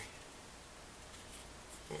here.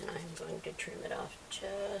 And I'm going to trim it off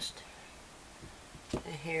just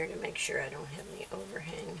a hair to make sure I don't have any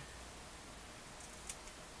overhang.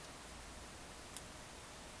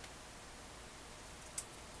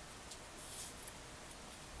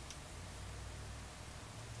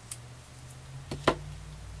 And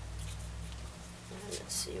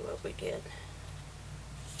let's see what we get.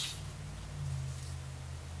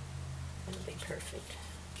 That'll be perfect.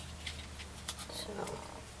 So,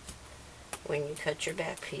 when you cut your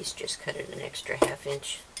back piece, just cut it an extra ½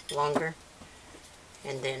 inch longer,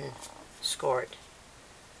 and then score it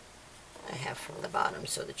a 1/2 from the bottom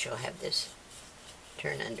so that you'll have this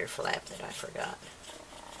turn under flap that I forgot.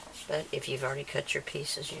 But if you've already cut your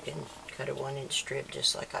pieces, you can cut a 1 inch strip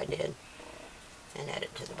just like I did and add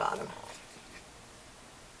it to the bottom.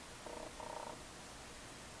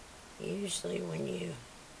 Usually when you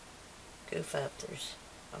goof up, there's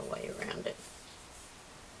a way around it.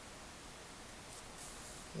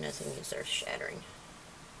 Nothing is earth-shattering.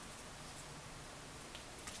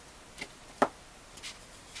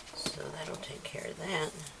 So that'll take care of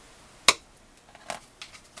that.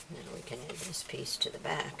 Now we can add this piece to the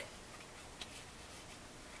back,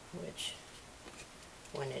 which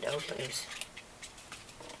when it opens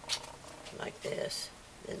like this,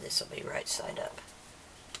 then this will be right side up.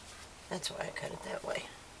 That's why I cut it that way.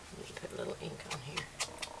 Let me put a little ink on here.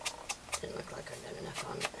 Didn't look like I got enough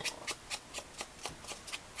on it.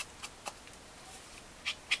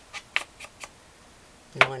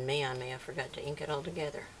 Knowing me, I forgot to ink it all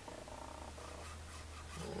together.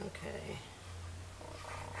 Okay.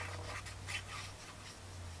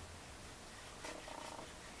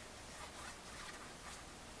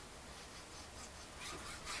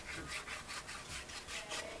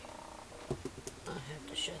 I'll have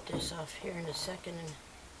to shut this off here in a second and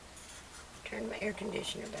turn my air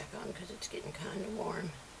conditioner back on because it's getting kind of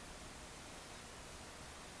warm.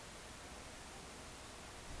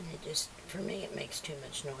 And it just, for me, it makes too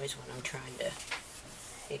much noise when I'm trying to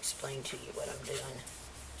explain to you what I'm doing,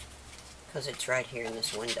 because it's right here in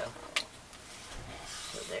this window.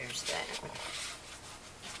 So there's that.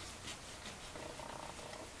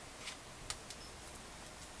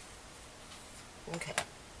 Okay,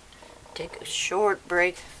 take a short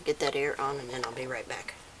break, get that air on, and then I'll be right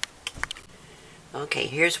back. Okay,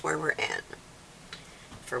 here's where we're at.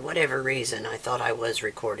 For whatever reason, I thought I was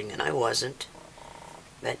recording, and I wasn't.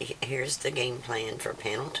 But here's the game plan for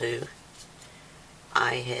panel 2.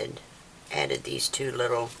 I had added these 2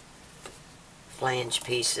 little flange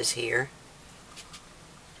pieces here.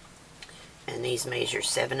 And these measure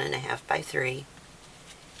 7 1/2 by 3.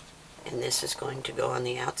 and this is going to go on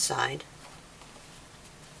the outside.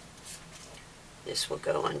 This will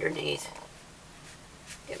go underneath.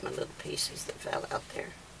 Get my little pieces that fell out there.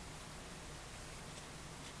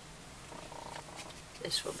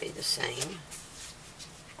 This will be the same.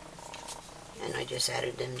 And I just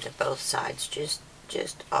added them to both sides, just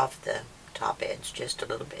off the top edge, just a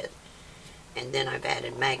little bit. And then I've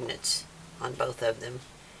added magnets on both of them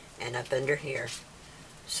and up under here,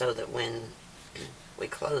 so that when we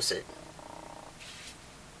close it,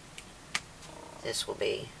 this will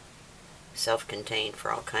be self-contained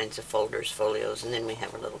for all kinds of folders, folios, and then we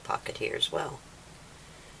have a little pocket here as well.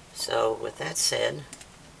 So with that said,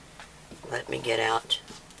 let me get out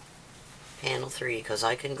panel 3, because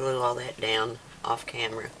I can glue all that down off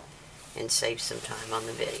camera and save some time on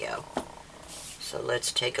the video. So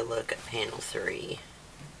let's take a look at panel 3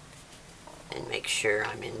 and make sure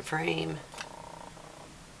I'm in frame.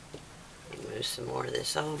 Let me move some more of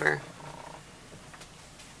this over.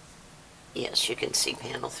 Yes, you can see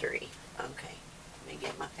panel 3. Okay, let me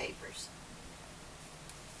get my papers.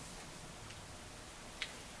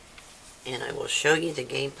 And I will show you the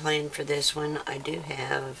game plan for this one. I do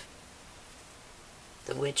have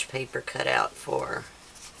the witch paper cut out for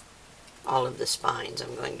all of the spines.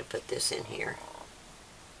 I'm going to put this in here.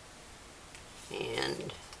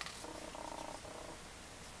 And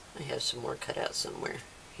I have some more cut out somewhere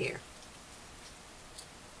here.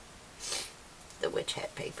 The witch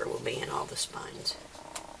hat paper will be in all the spines.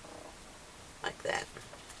 Like that.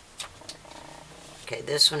 Okay,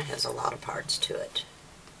 this one has a lot of parts to it.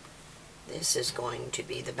 This is going to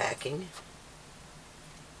be the backing.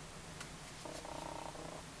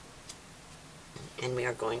 And we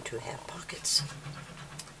are going to have pockets.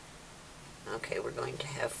 Okay, we're going to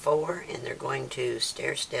have 4, and they're going to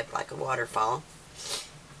stair step like a waterfall.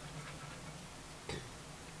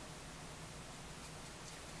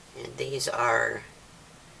 And these are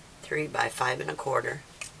 3 by 5 1/4,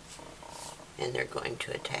 and they're going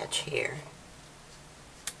to attach here.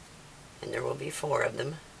 And there will be 4 of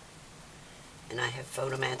them. And I have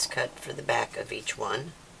photo mats cut for the back of each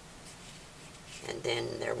one. And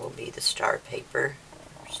then there will be the star paper,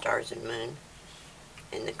 stars and moon,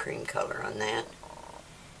 and the cream color on that.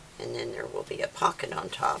 And then there will be a pocket on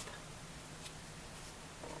top,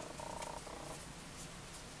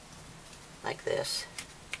 like this.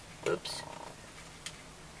 Oops.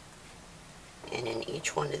 And in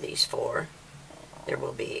each one of these 4, there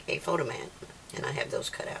will be a photo mat, and I have those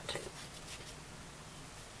cut out too.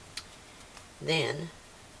 Then,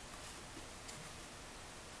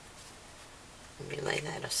 let me lay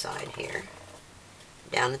that aside here.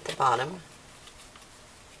 Down at the bottom,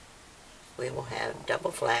 we will have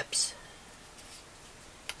double flaps,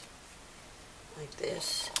 like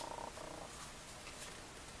this,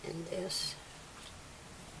 and this.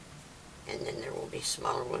 And then there will be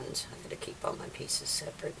smaller ones. I'm going to keep all my pieces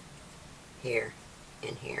separate. Here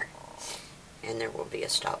and here. And there will be a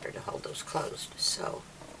stopper to hold those closed. So,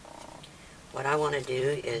 what I want to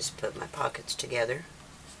do is put my pockets together.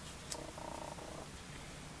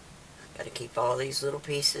 I've got to keep all these little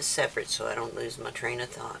pieces separate so I don't lose my train of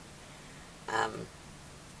thought.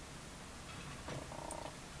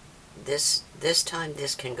 This time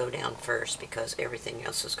this can go down first because everything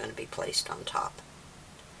else is going to be placed on top.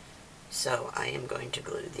 So I am going to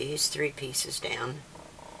glue these 3 pieces down.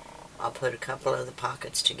 I'll put a couple of the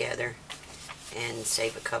pockets together and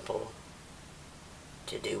save a couple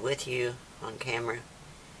to do with you on camera,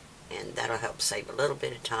 and that'll help save a little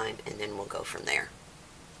bit of time, and then we'll go from there.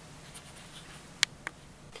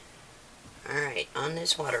 Alright, on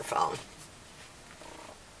this waterfall,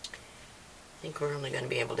 I think we're only going to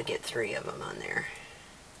be able to get 3 of them on there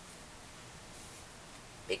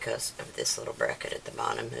because of this little bracket at the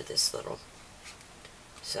bottom of this little.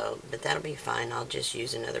 So, but that'll be fine. I'll just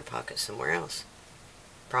use another pocket somewhere else,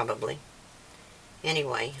 probably.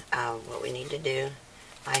 Anyway, what we need to do,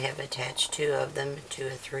 I have attached 2 of them to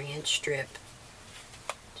a 3-inch strip,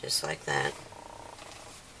 just like that.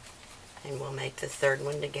 And we'll make the 3rd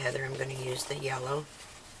one together. I'm going to use the yellow.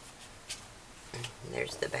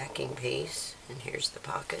 There's the backing piece, and here's the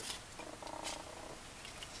pocket.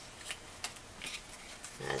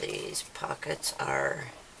 Now these pockets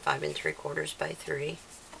are 5 3/4 by 3.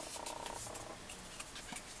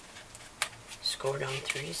 Scored on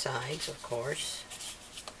 3 sides, of course.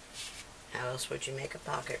 How else would you make a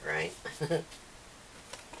pocket, right? Okay,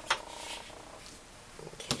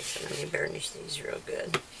 so let me burnish these real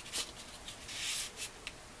good.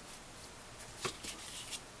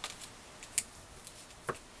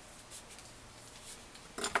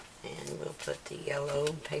 And we'll put the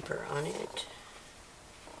yellow paper on it.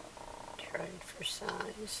 Try right for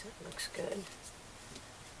size. That looks good.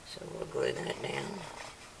 So we'll glue that down.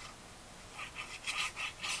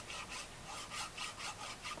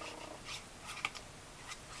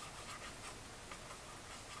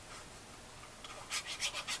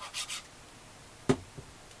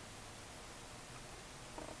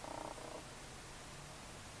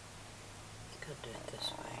 Could do it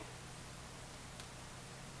this way.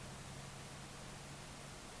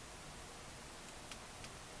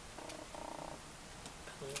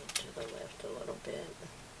 Pull it to the left a little bit.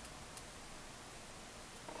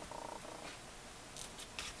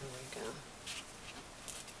 There we go.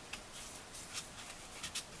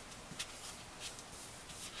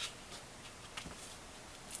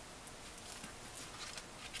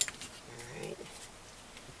 Alright.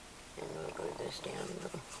 And we'll glue this down to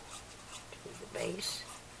the base.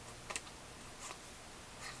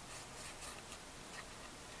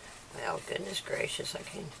 Well, goodness gracious, I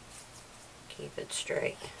can keep it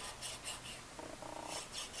straight.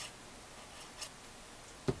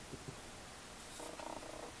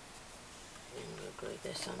 And we'll glue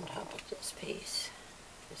this on top of this piece.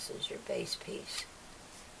 This is your base piece.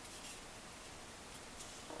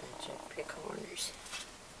 That's your pick corners.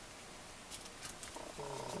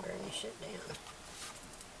 And burnish it down.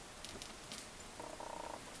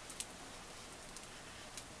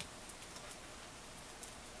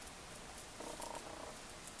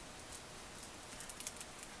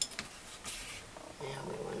 Now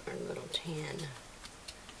we want our little tan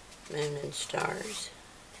moon and stars.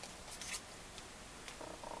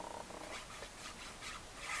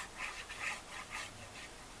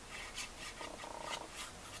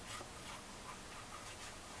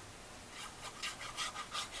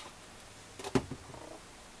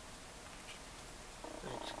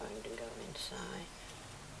 That's going to go inside.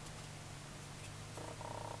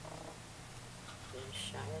 Just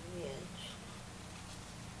shy of the edge.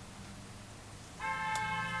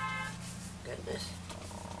 Goodness.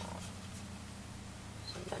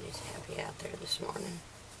 Somebody's happy out there this morning.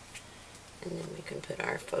 And then we can put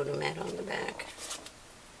our photo mat on the back.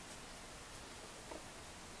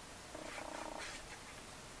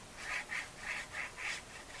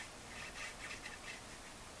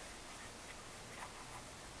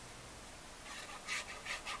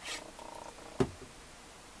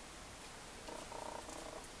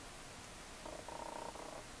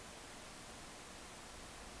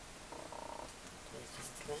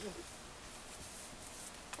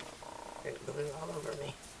 There's glue all over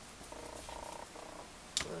me.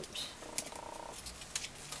 Whoops.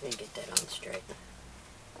 Let me get that on straight.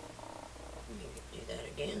 Let me do that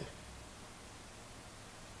again.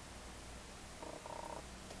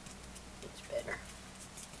 It's better.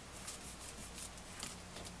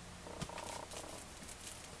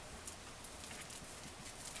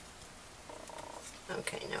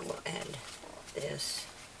 Okay, now we'll add this.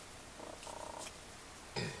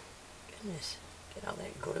 Goodness, get all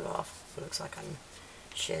that glue off. It looks like I'm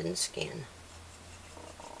shedding skin.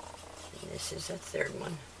 And this is the third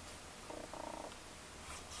one.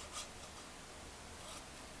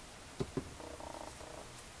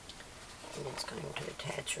 And it's going to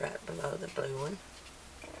attach right below the blue one.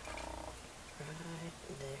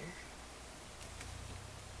 Right there.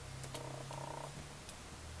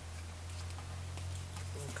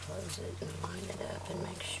 And close it and line it up and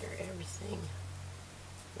make sure everything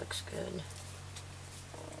looks good.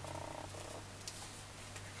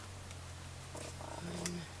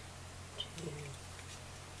 1, 2,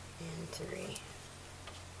 and 3.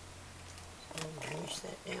 So we'll finish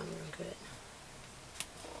that down real good.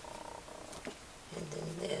 And then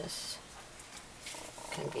this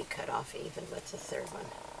can be cut off even with the third one.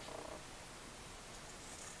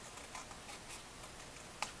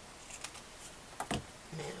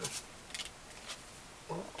 Now,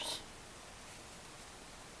 whoops.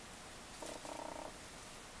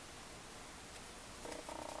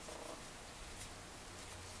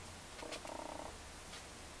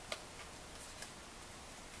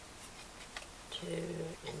 Two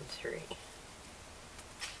and 3.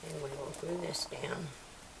 And we will glue this down.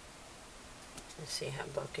 Let's see how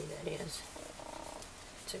bulky that is.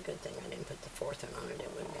 It's a good thing I didn't put the fourth one on it. It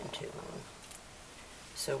would have been too long.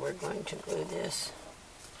 So we're going to glue this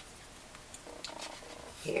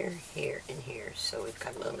here, here, and here. So we've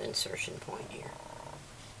got a little insertion point here.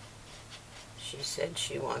 She said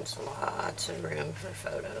she wants lots of room for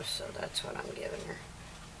photos, so that's what I'm giving her.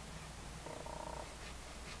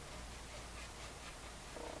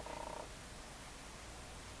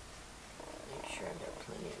 Make sure I've got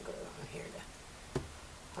plenty of glue on here to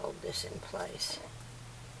hold this in place.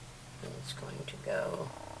 And it's going to go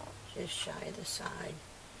just shy of the side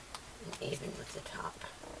and even with the top.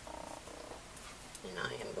 And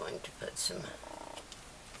I am going to put some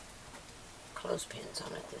clothespins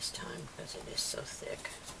on it this time because it is so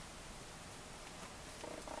thick.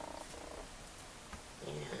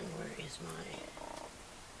 And where is my...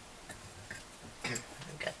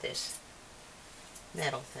 I've got this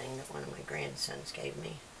metal thing that one of my grandsons gave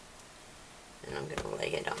me, and I'm going to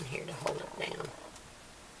lay it on here to hold it down.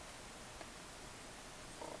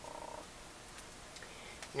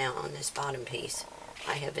 Now on this bottom piece,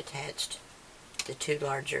 I have attached the two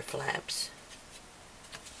larger flaps.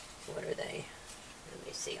 What are they? Let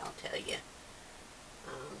me see, I'll tell you.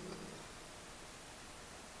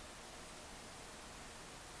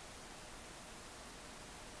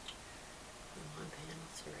 On panel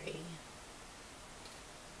 3.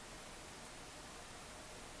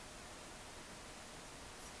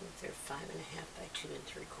 I think they're 5.5 by 2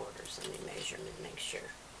 3/4. Let me measure them and make sure.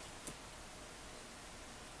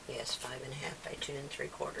 Yes, 5.5 by 2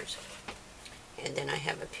 3/4. And then I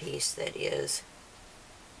have a piece that is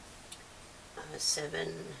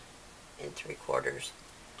 7 3/4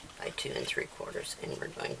 by 2 3/4, and we're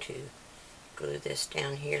going to glue this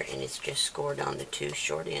down here, and it's just scored on the two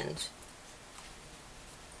short ends.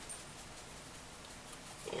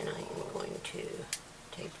 And I am going to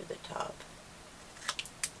taper the top.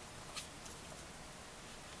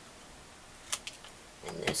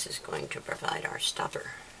 And this is going to provide our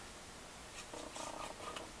stopper.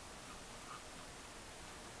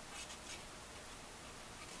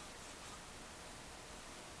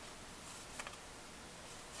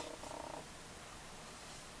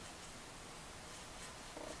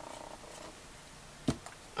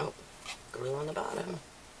 Oh, glue on the bottom.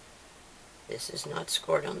 This is not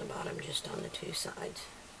scored on the bottom, just on the two sides.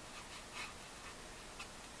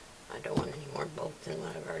 I don't want any more bolt than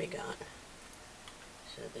what I've already got.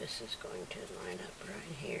 So this is going to line up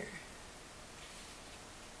right here.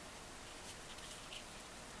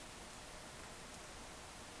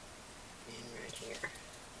 And right here.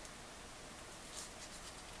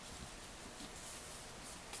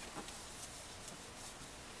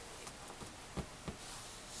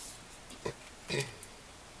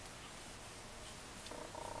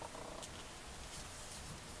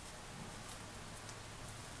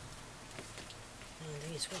 Now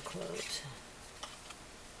these will close.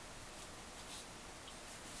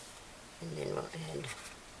 And then we'll add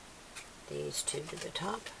these two to the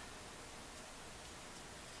top.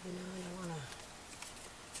 You know, I don't want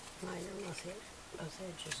to miter both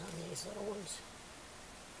edges on these little ones.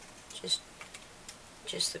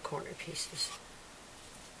 Just the corner pieces.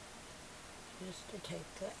 Just to take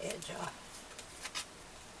the edge off.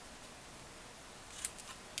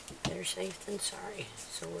 Better safe than sorry.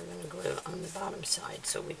 So we're going to glue it on the bottom side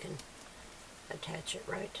so we can attach it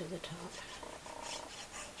right to the top.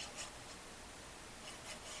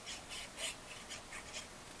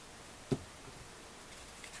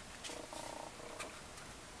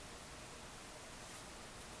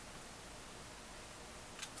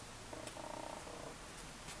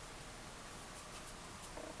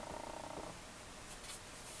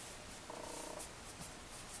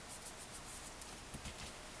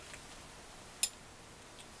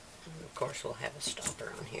 Of course, we'll have a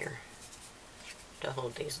stopper on here to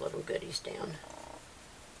hold these little goodies down.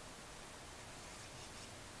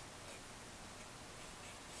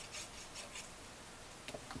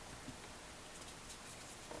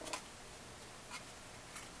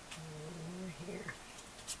 Over here.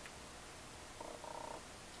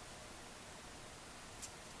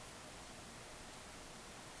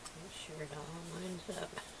 Make sure it all lines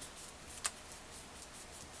up.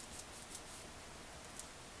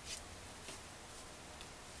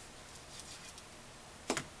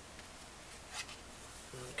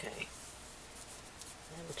 Okay,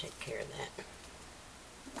 that'll take care of that.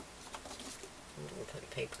 I'm going to put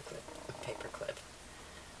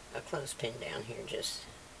a clothespin down here just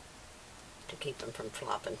to keep them from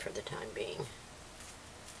flopping for the time being.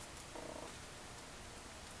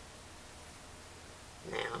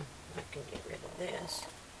 Now, I can get rid of this,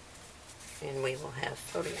 and we will have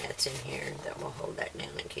photo mats in here that will hold that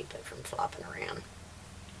down and keep it from flopping around.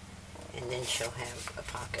 And then she'll have a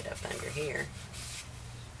pocket up under here.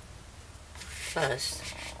 Plus,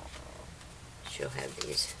 she'll have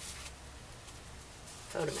these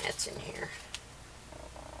photo mats in here.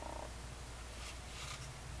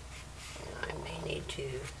 Now, I may need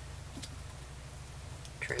to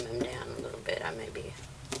trim them down a little bit. I may be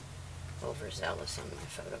overzealous on my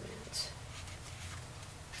photo mats.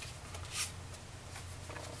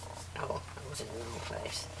 Oh, I was in the wrong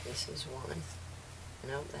place. This is one.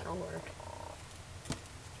 Nope, that'll work.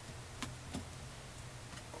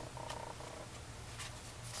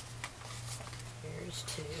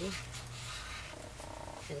 There's 2.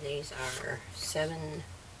 And these are 7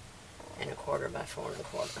 1/4 by 4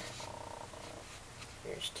 1/4.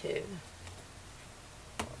 There's 2.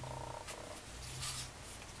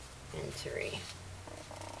 And 3.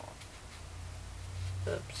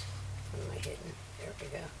 Oops, what am I hitting? There we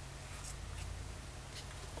go.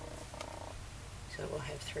 So we'll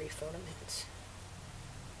have 3 photo mats.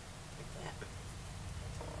 Like that.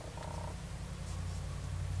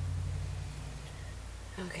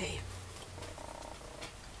 Okay.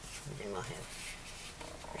 And then we'll have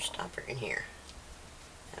our stopper in here.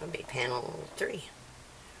 That'll be panel 3.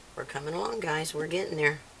 We're coming along, guys. We're getting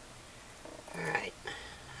there. Alright.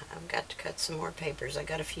 I've got to cut some more papers. I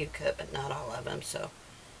got a few cut, but not all of them, so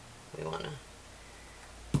we want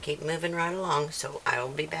to keep moving right along. So I will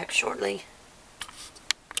be back shortly.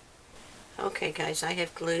 Okay, guys, I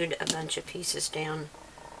have glued a bunch of pieces down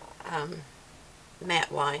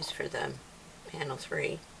mat-wise for the panel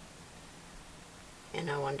 3. And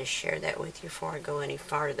I wanted to share that with you before I go any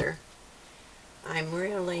farther. I'm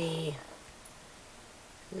really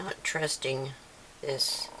not trusting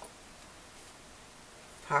this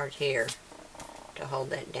part here to hold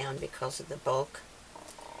that down because of the bulk.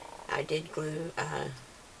 I did glue,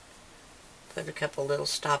 put a couple little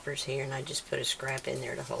stoppers here, and I just put a scrap in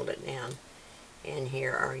there to hold it down. And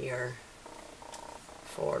here are your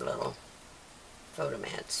 4 little photo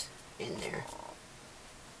mats in there.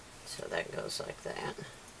 So that goes like that.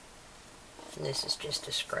 And this is just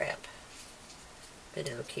a scrap, but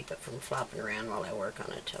it'll keep it from flopping around while I work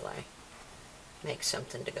on it till I make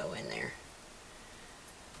something to go in there.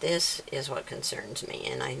 This is what concerns me,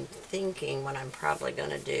 and I'm thinking what I'm probably going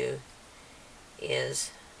to do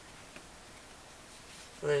is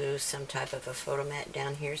glue some type of a photo mat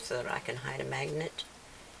down here so that I can hide a magnet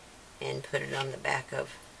and put it on the back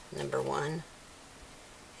of number 1,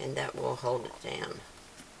 and that will hold it down.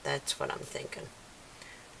 That's what I'm thinking.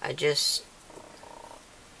 I just,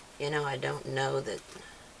 you know, I don't know that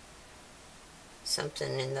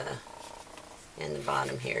something in the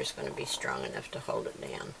bottom here is going to be strong enough to hold it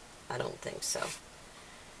down. I don't think so.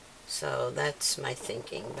 So that's my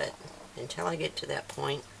thinking, but until I get to that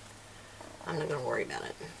point, I'm not going to worry about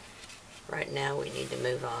it. Right now we need to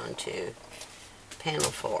move on to panel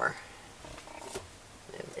 4.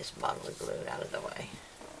 Move this bottle of glue out of the way.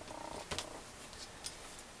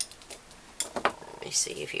 Let me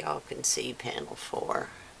see if y'all can see panel 4.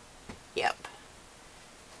 Yep.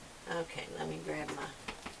 Okay, let me grab my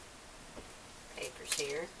papers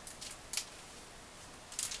here.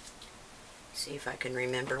 See if I can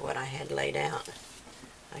remember what I had laid out.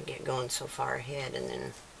 I get going so far ahead and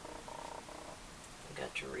then I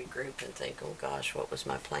got to regroup and think, oh gosh, what was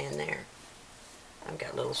my plan there? I've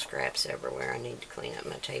got little scraps everywhere. I need to clean up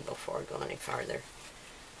my table before I go any farther.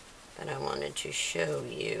 But I wanted to show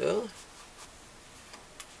you.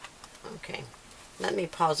 Okay, let me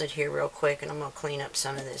pause it here real quick and I'm going to clean up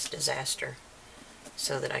some of this disaster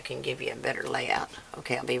so that I can give you a better layout.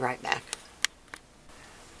 Okay, I'll be right back.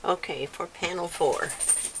 Okay, for panel 4.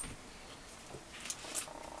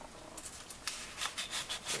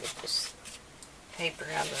 Get this paper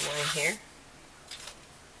out of the way here.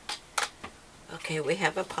 Okay, we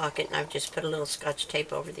have a pocket, and I've just put a little Scotch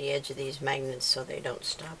tape over the edge of these magnets so they don't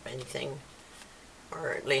stop anything, or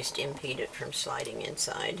at least impede it from sliding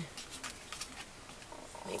inside.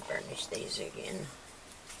 Let me burnish these again.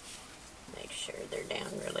 Make sure they're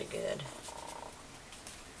down really good.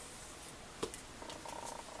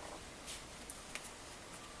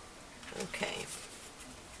 Okay,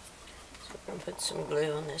 so we're going to put some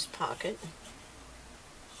glue on this pocket.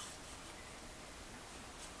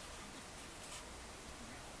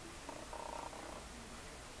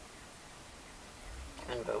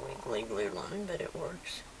 Kind of a wiggly glue line, but it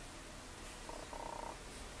works.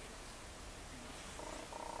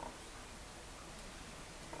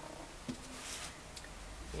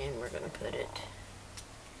 And we're going to put it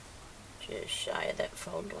just shy of that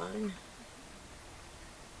fold line,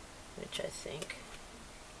 which I think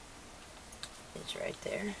is right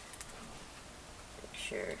there. Make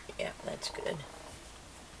sure, yep, that's good.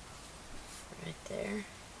 Right there.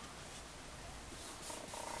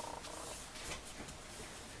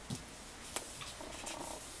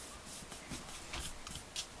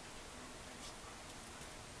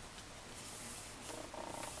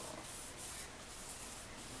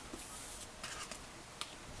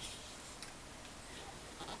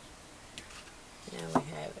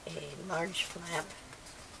 Large flap,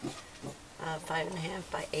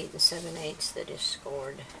 5.5 by 8 7/8 that is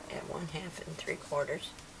scored at 1/2 and 3/4.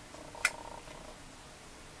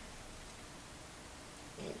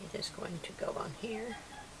 And it is going to go on here.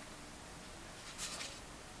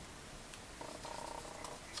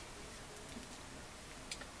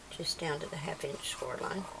 just down to the 1/2 inch score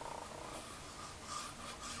line.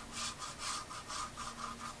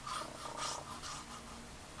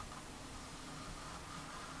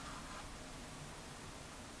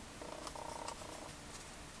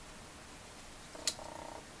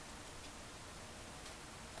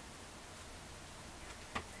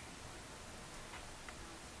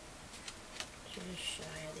 Just shy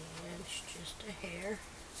of the edge, just a hair.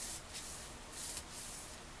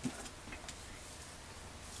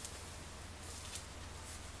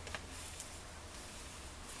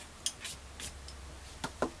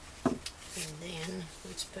 And then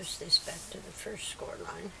let's push this back to the first score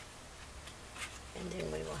line. And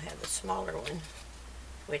then we will have a smaller one,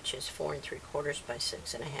 which is 4 3/4 by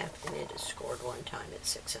 6 1/2, and it is scored one time at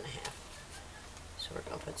 6 1/2. So we're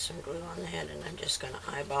going to put some glue on that, and I'm just going to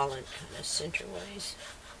eyeball it kind of centerways.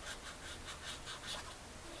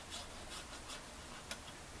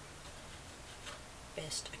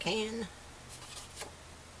 Best I can.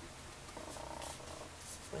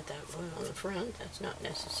 Without glue on the front, that's not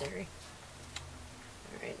necessary.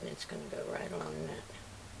 Alright, and it's going to go right along that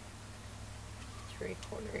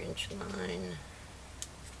 3/4 inch line.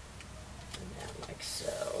 And down like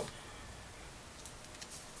so.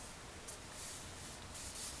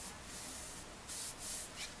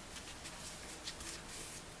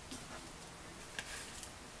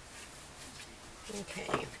 Okay,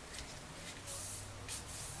 and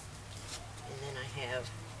then I have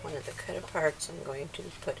one of the cut aparts I'm going to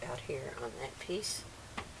put out here on that piece.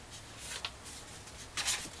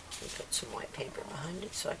 And put some white paper behind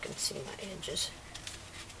it so I can see my edges.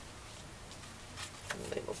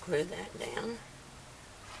 And we will glue that down.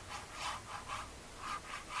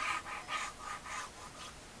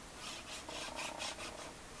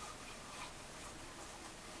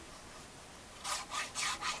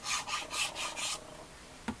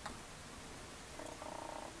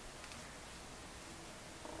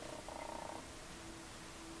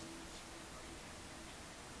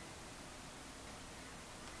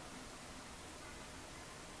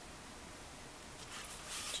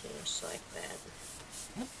 Just like that.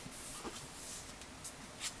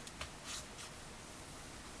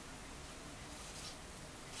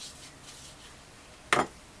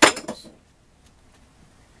 Oops.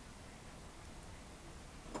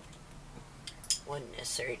 Wasn't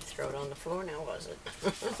necessary to throw it on the floor now, was it?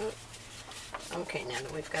 Okay, now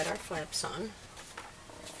that we've got our flaps on,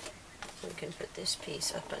 we can put this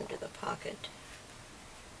piece up under the pocket.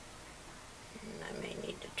 And I may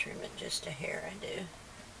need to trim it just a hair, I do.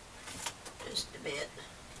 Just a bit.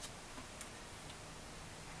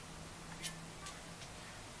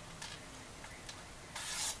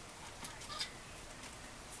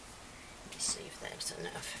 Let me see if that's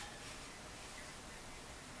enough.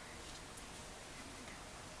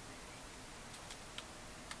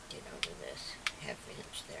 Get over this 1/2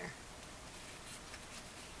 inch there.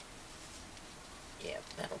 Yep,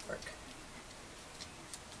 that'll work.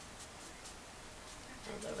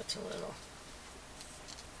 Although it's a little...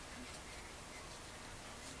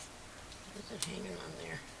 Is it hanging on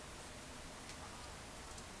there?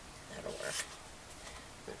 That'll work.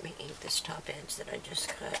 Let me ink this top edge that I just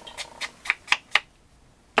cut.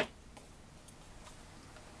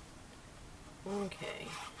 Okay.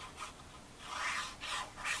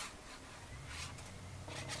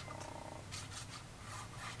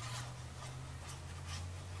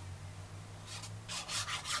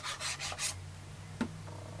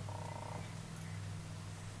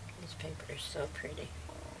 This paper is so pretty.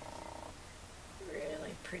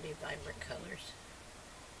 Really pretty, vibrant colors.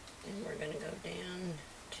 And we're going to go down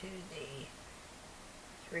to the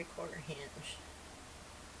 3/4 hinge.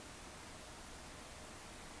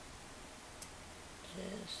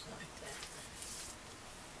 Just like that.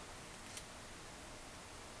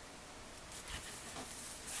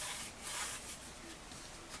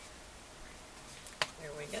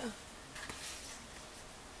 There we go.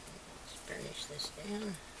 Let's burnish this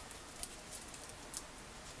down.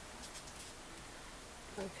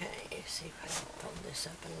 Okay, see if I can pull this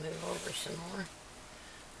up and move over some more.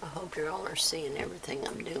 I hope you all are seeing everything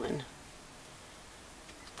I'm doing.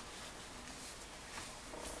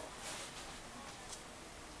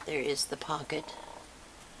 There is the pocket,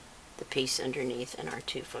 the piece underneath, and our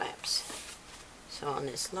 2 flaps. So on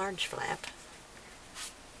this large flap,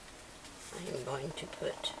 I am going to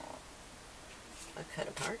put a cut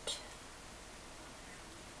apart.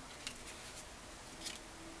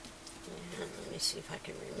 And let me see if I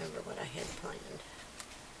can remember what I had planned.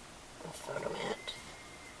 A photo mat.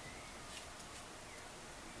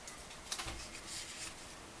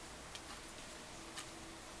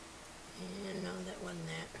 And no, that wasn't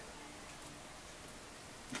that.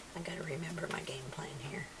 I gotta remember my game plan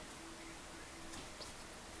here.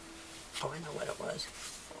 Oh, I know what it was.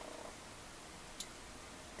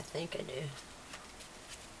 I think I do.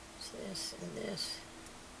 It's this and this.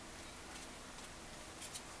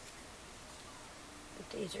 But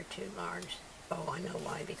these are too large. Oh, I know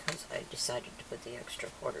why, because I decided to put the extra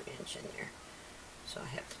 1/4 inch in there. So I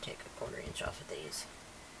have to take a 1/4 inch off of these.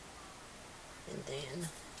 And then,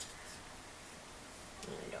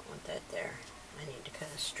 I don't want that there. I need to cut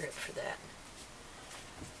a strip for that.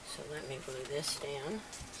 So let me glue this down.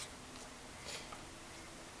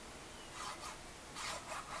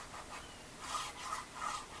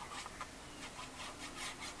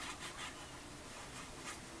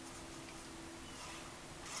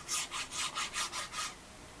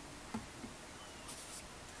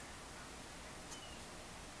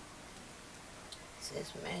 It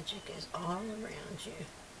says magic is all around you.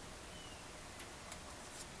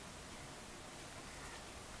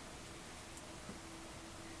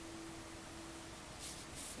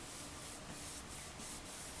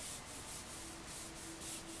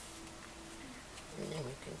 And then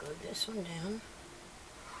we can glue this one down.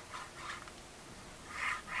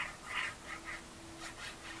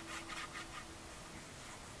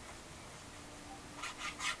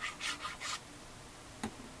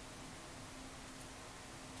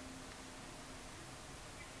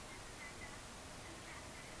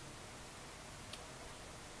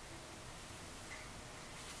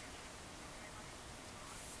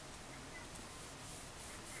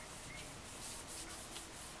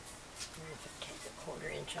 And if I take a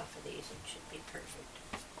 1/4 inch off of these, it should be perfect,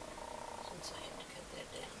 since I have to cut that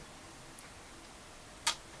down.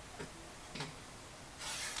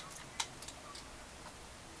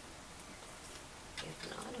 If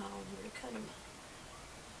not, I'll recut them.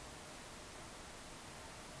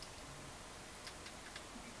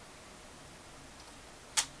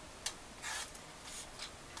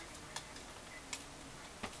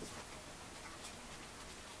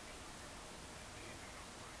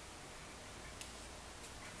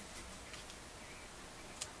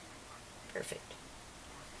 Perfect.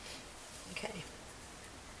 Okay.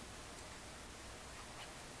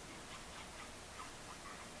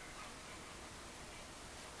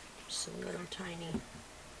 Some little tiny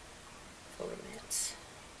filaments.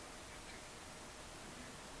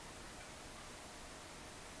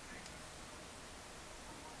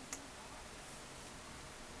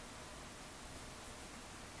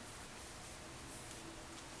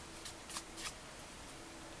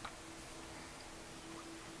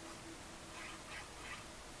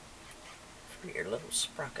 For your little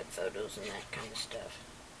sprocket photos and that kind of stuff.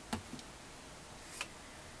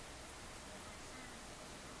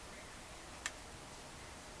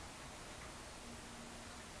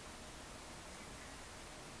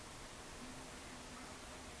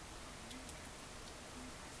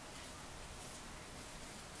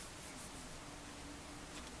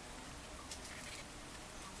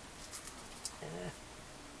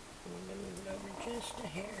 I'm going to move it over just a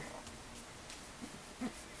hair.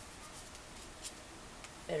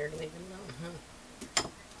 Better leave it alone, huh?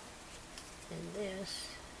 And this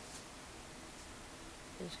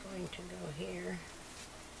is going to go here.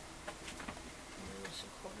 Minus a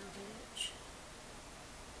 1/4 inch.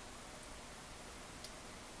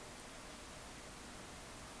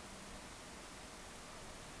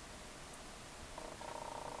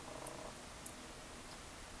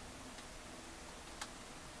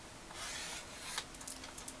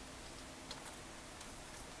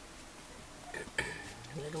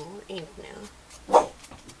 A little more ink now.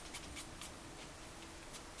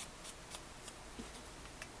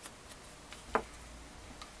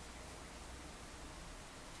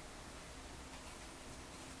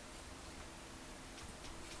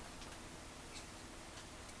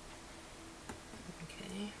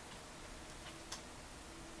 Okay.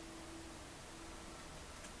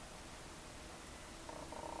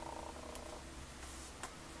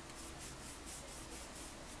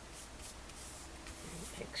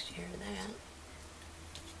 Takes care of that.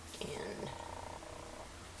 And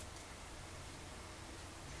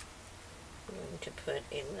I'm going to put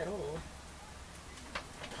a little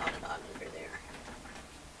dot under there.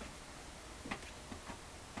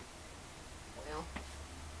 Well,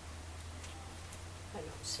 I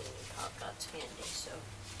don't see any pop dots handy, so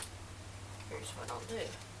here's what I'll do.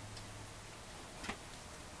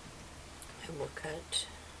 I will cut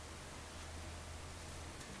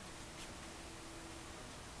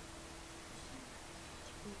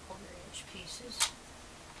inch pieces.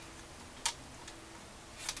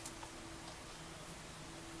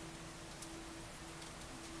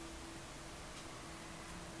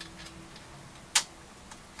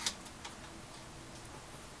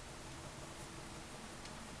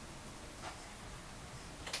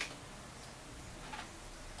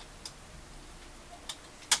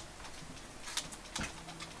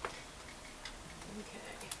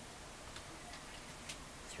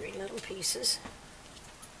 3 little pieces.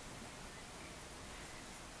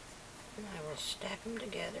 And I will stack them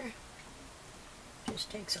together. Just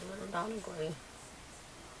takes a little dot of glue.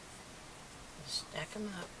 Stack them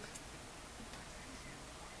up.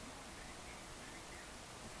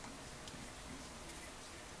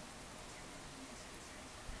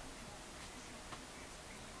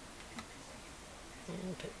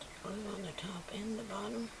 And put the glue on the top and the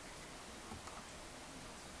bottom.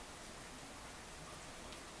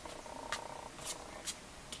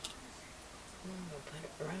 And we'll put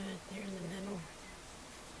it right there in the middle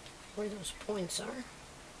where those points are.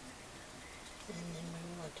 And then we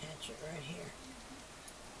will attach it right here.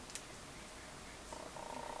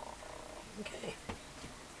 Okay,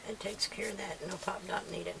 that takes care of that. No pop dot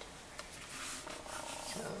needed.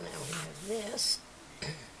 So now we have this.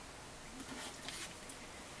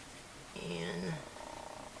 And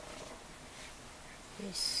let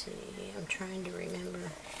me see, I'm trying to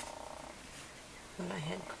remember what I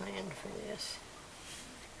had planned for this.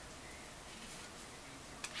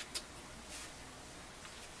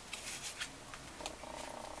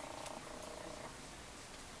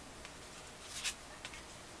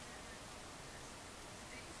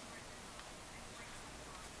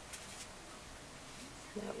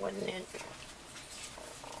 That wasn't it.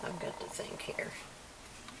 I've got to think here.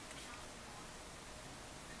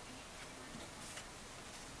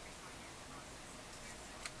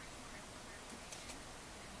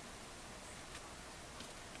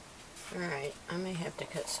 Alright, I may have to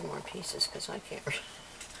cut some more pieces because I can't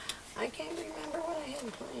remember what I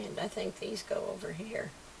had planned. I think these go over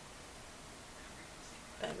here.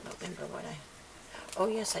 But I don't remember what I... Oh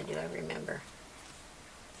yes, I do, I remember.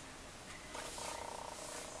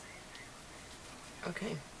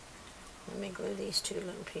 Okay, let me glue these 2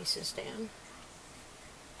 little pieces down.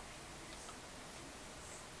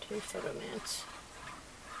 2 filaments.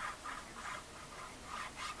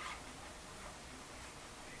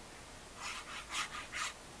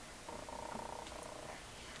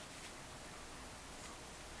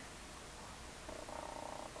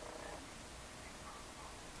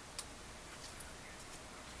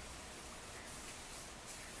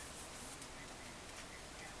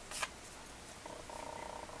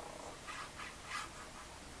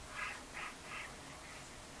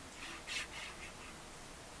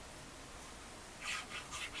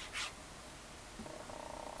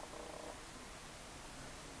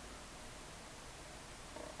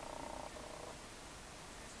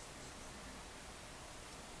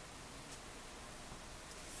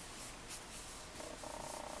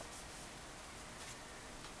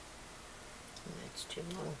 That's too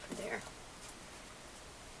long for there.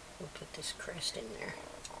 We'll put this crest in there.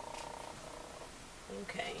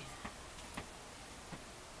 Okay.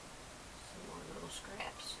 Some more little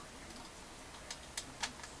scraps.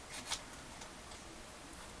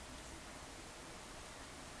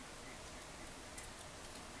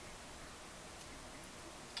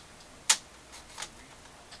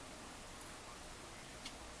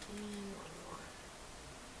 And one more.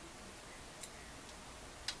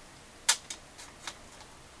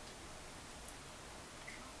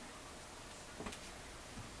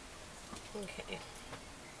 Okay.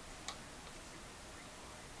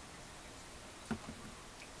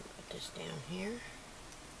 Put this down here.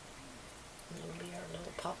 And that'll be our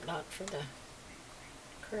little pop dot for the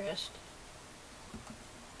crest.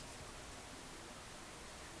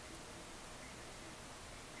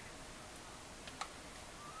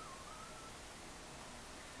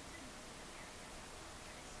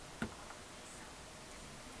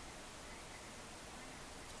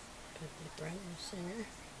 Put it right in the center.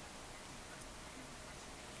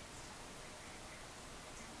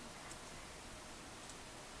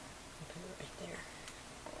 Right there.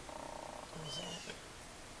 How's that?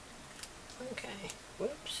 Okay.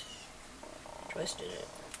 Whoops. Twisted it.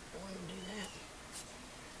 I want to do that.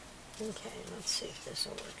 Okay, let's see if this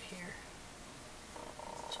will work here.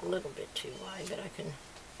 It's a little bit too wide, but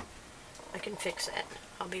I can fix that.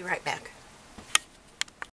 I'll be right back.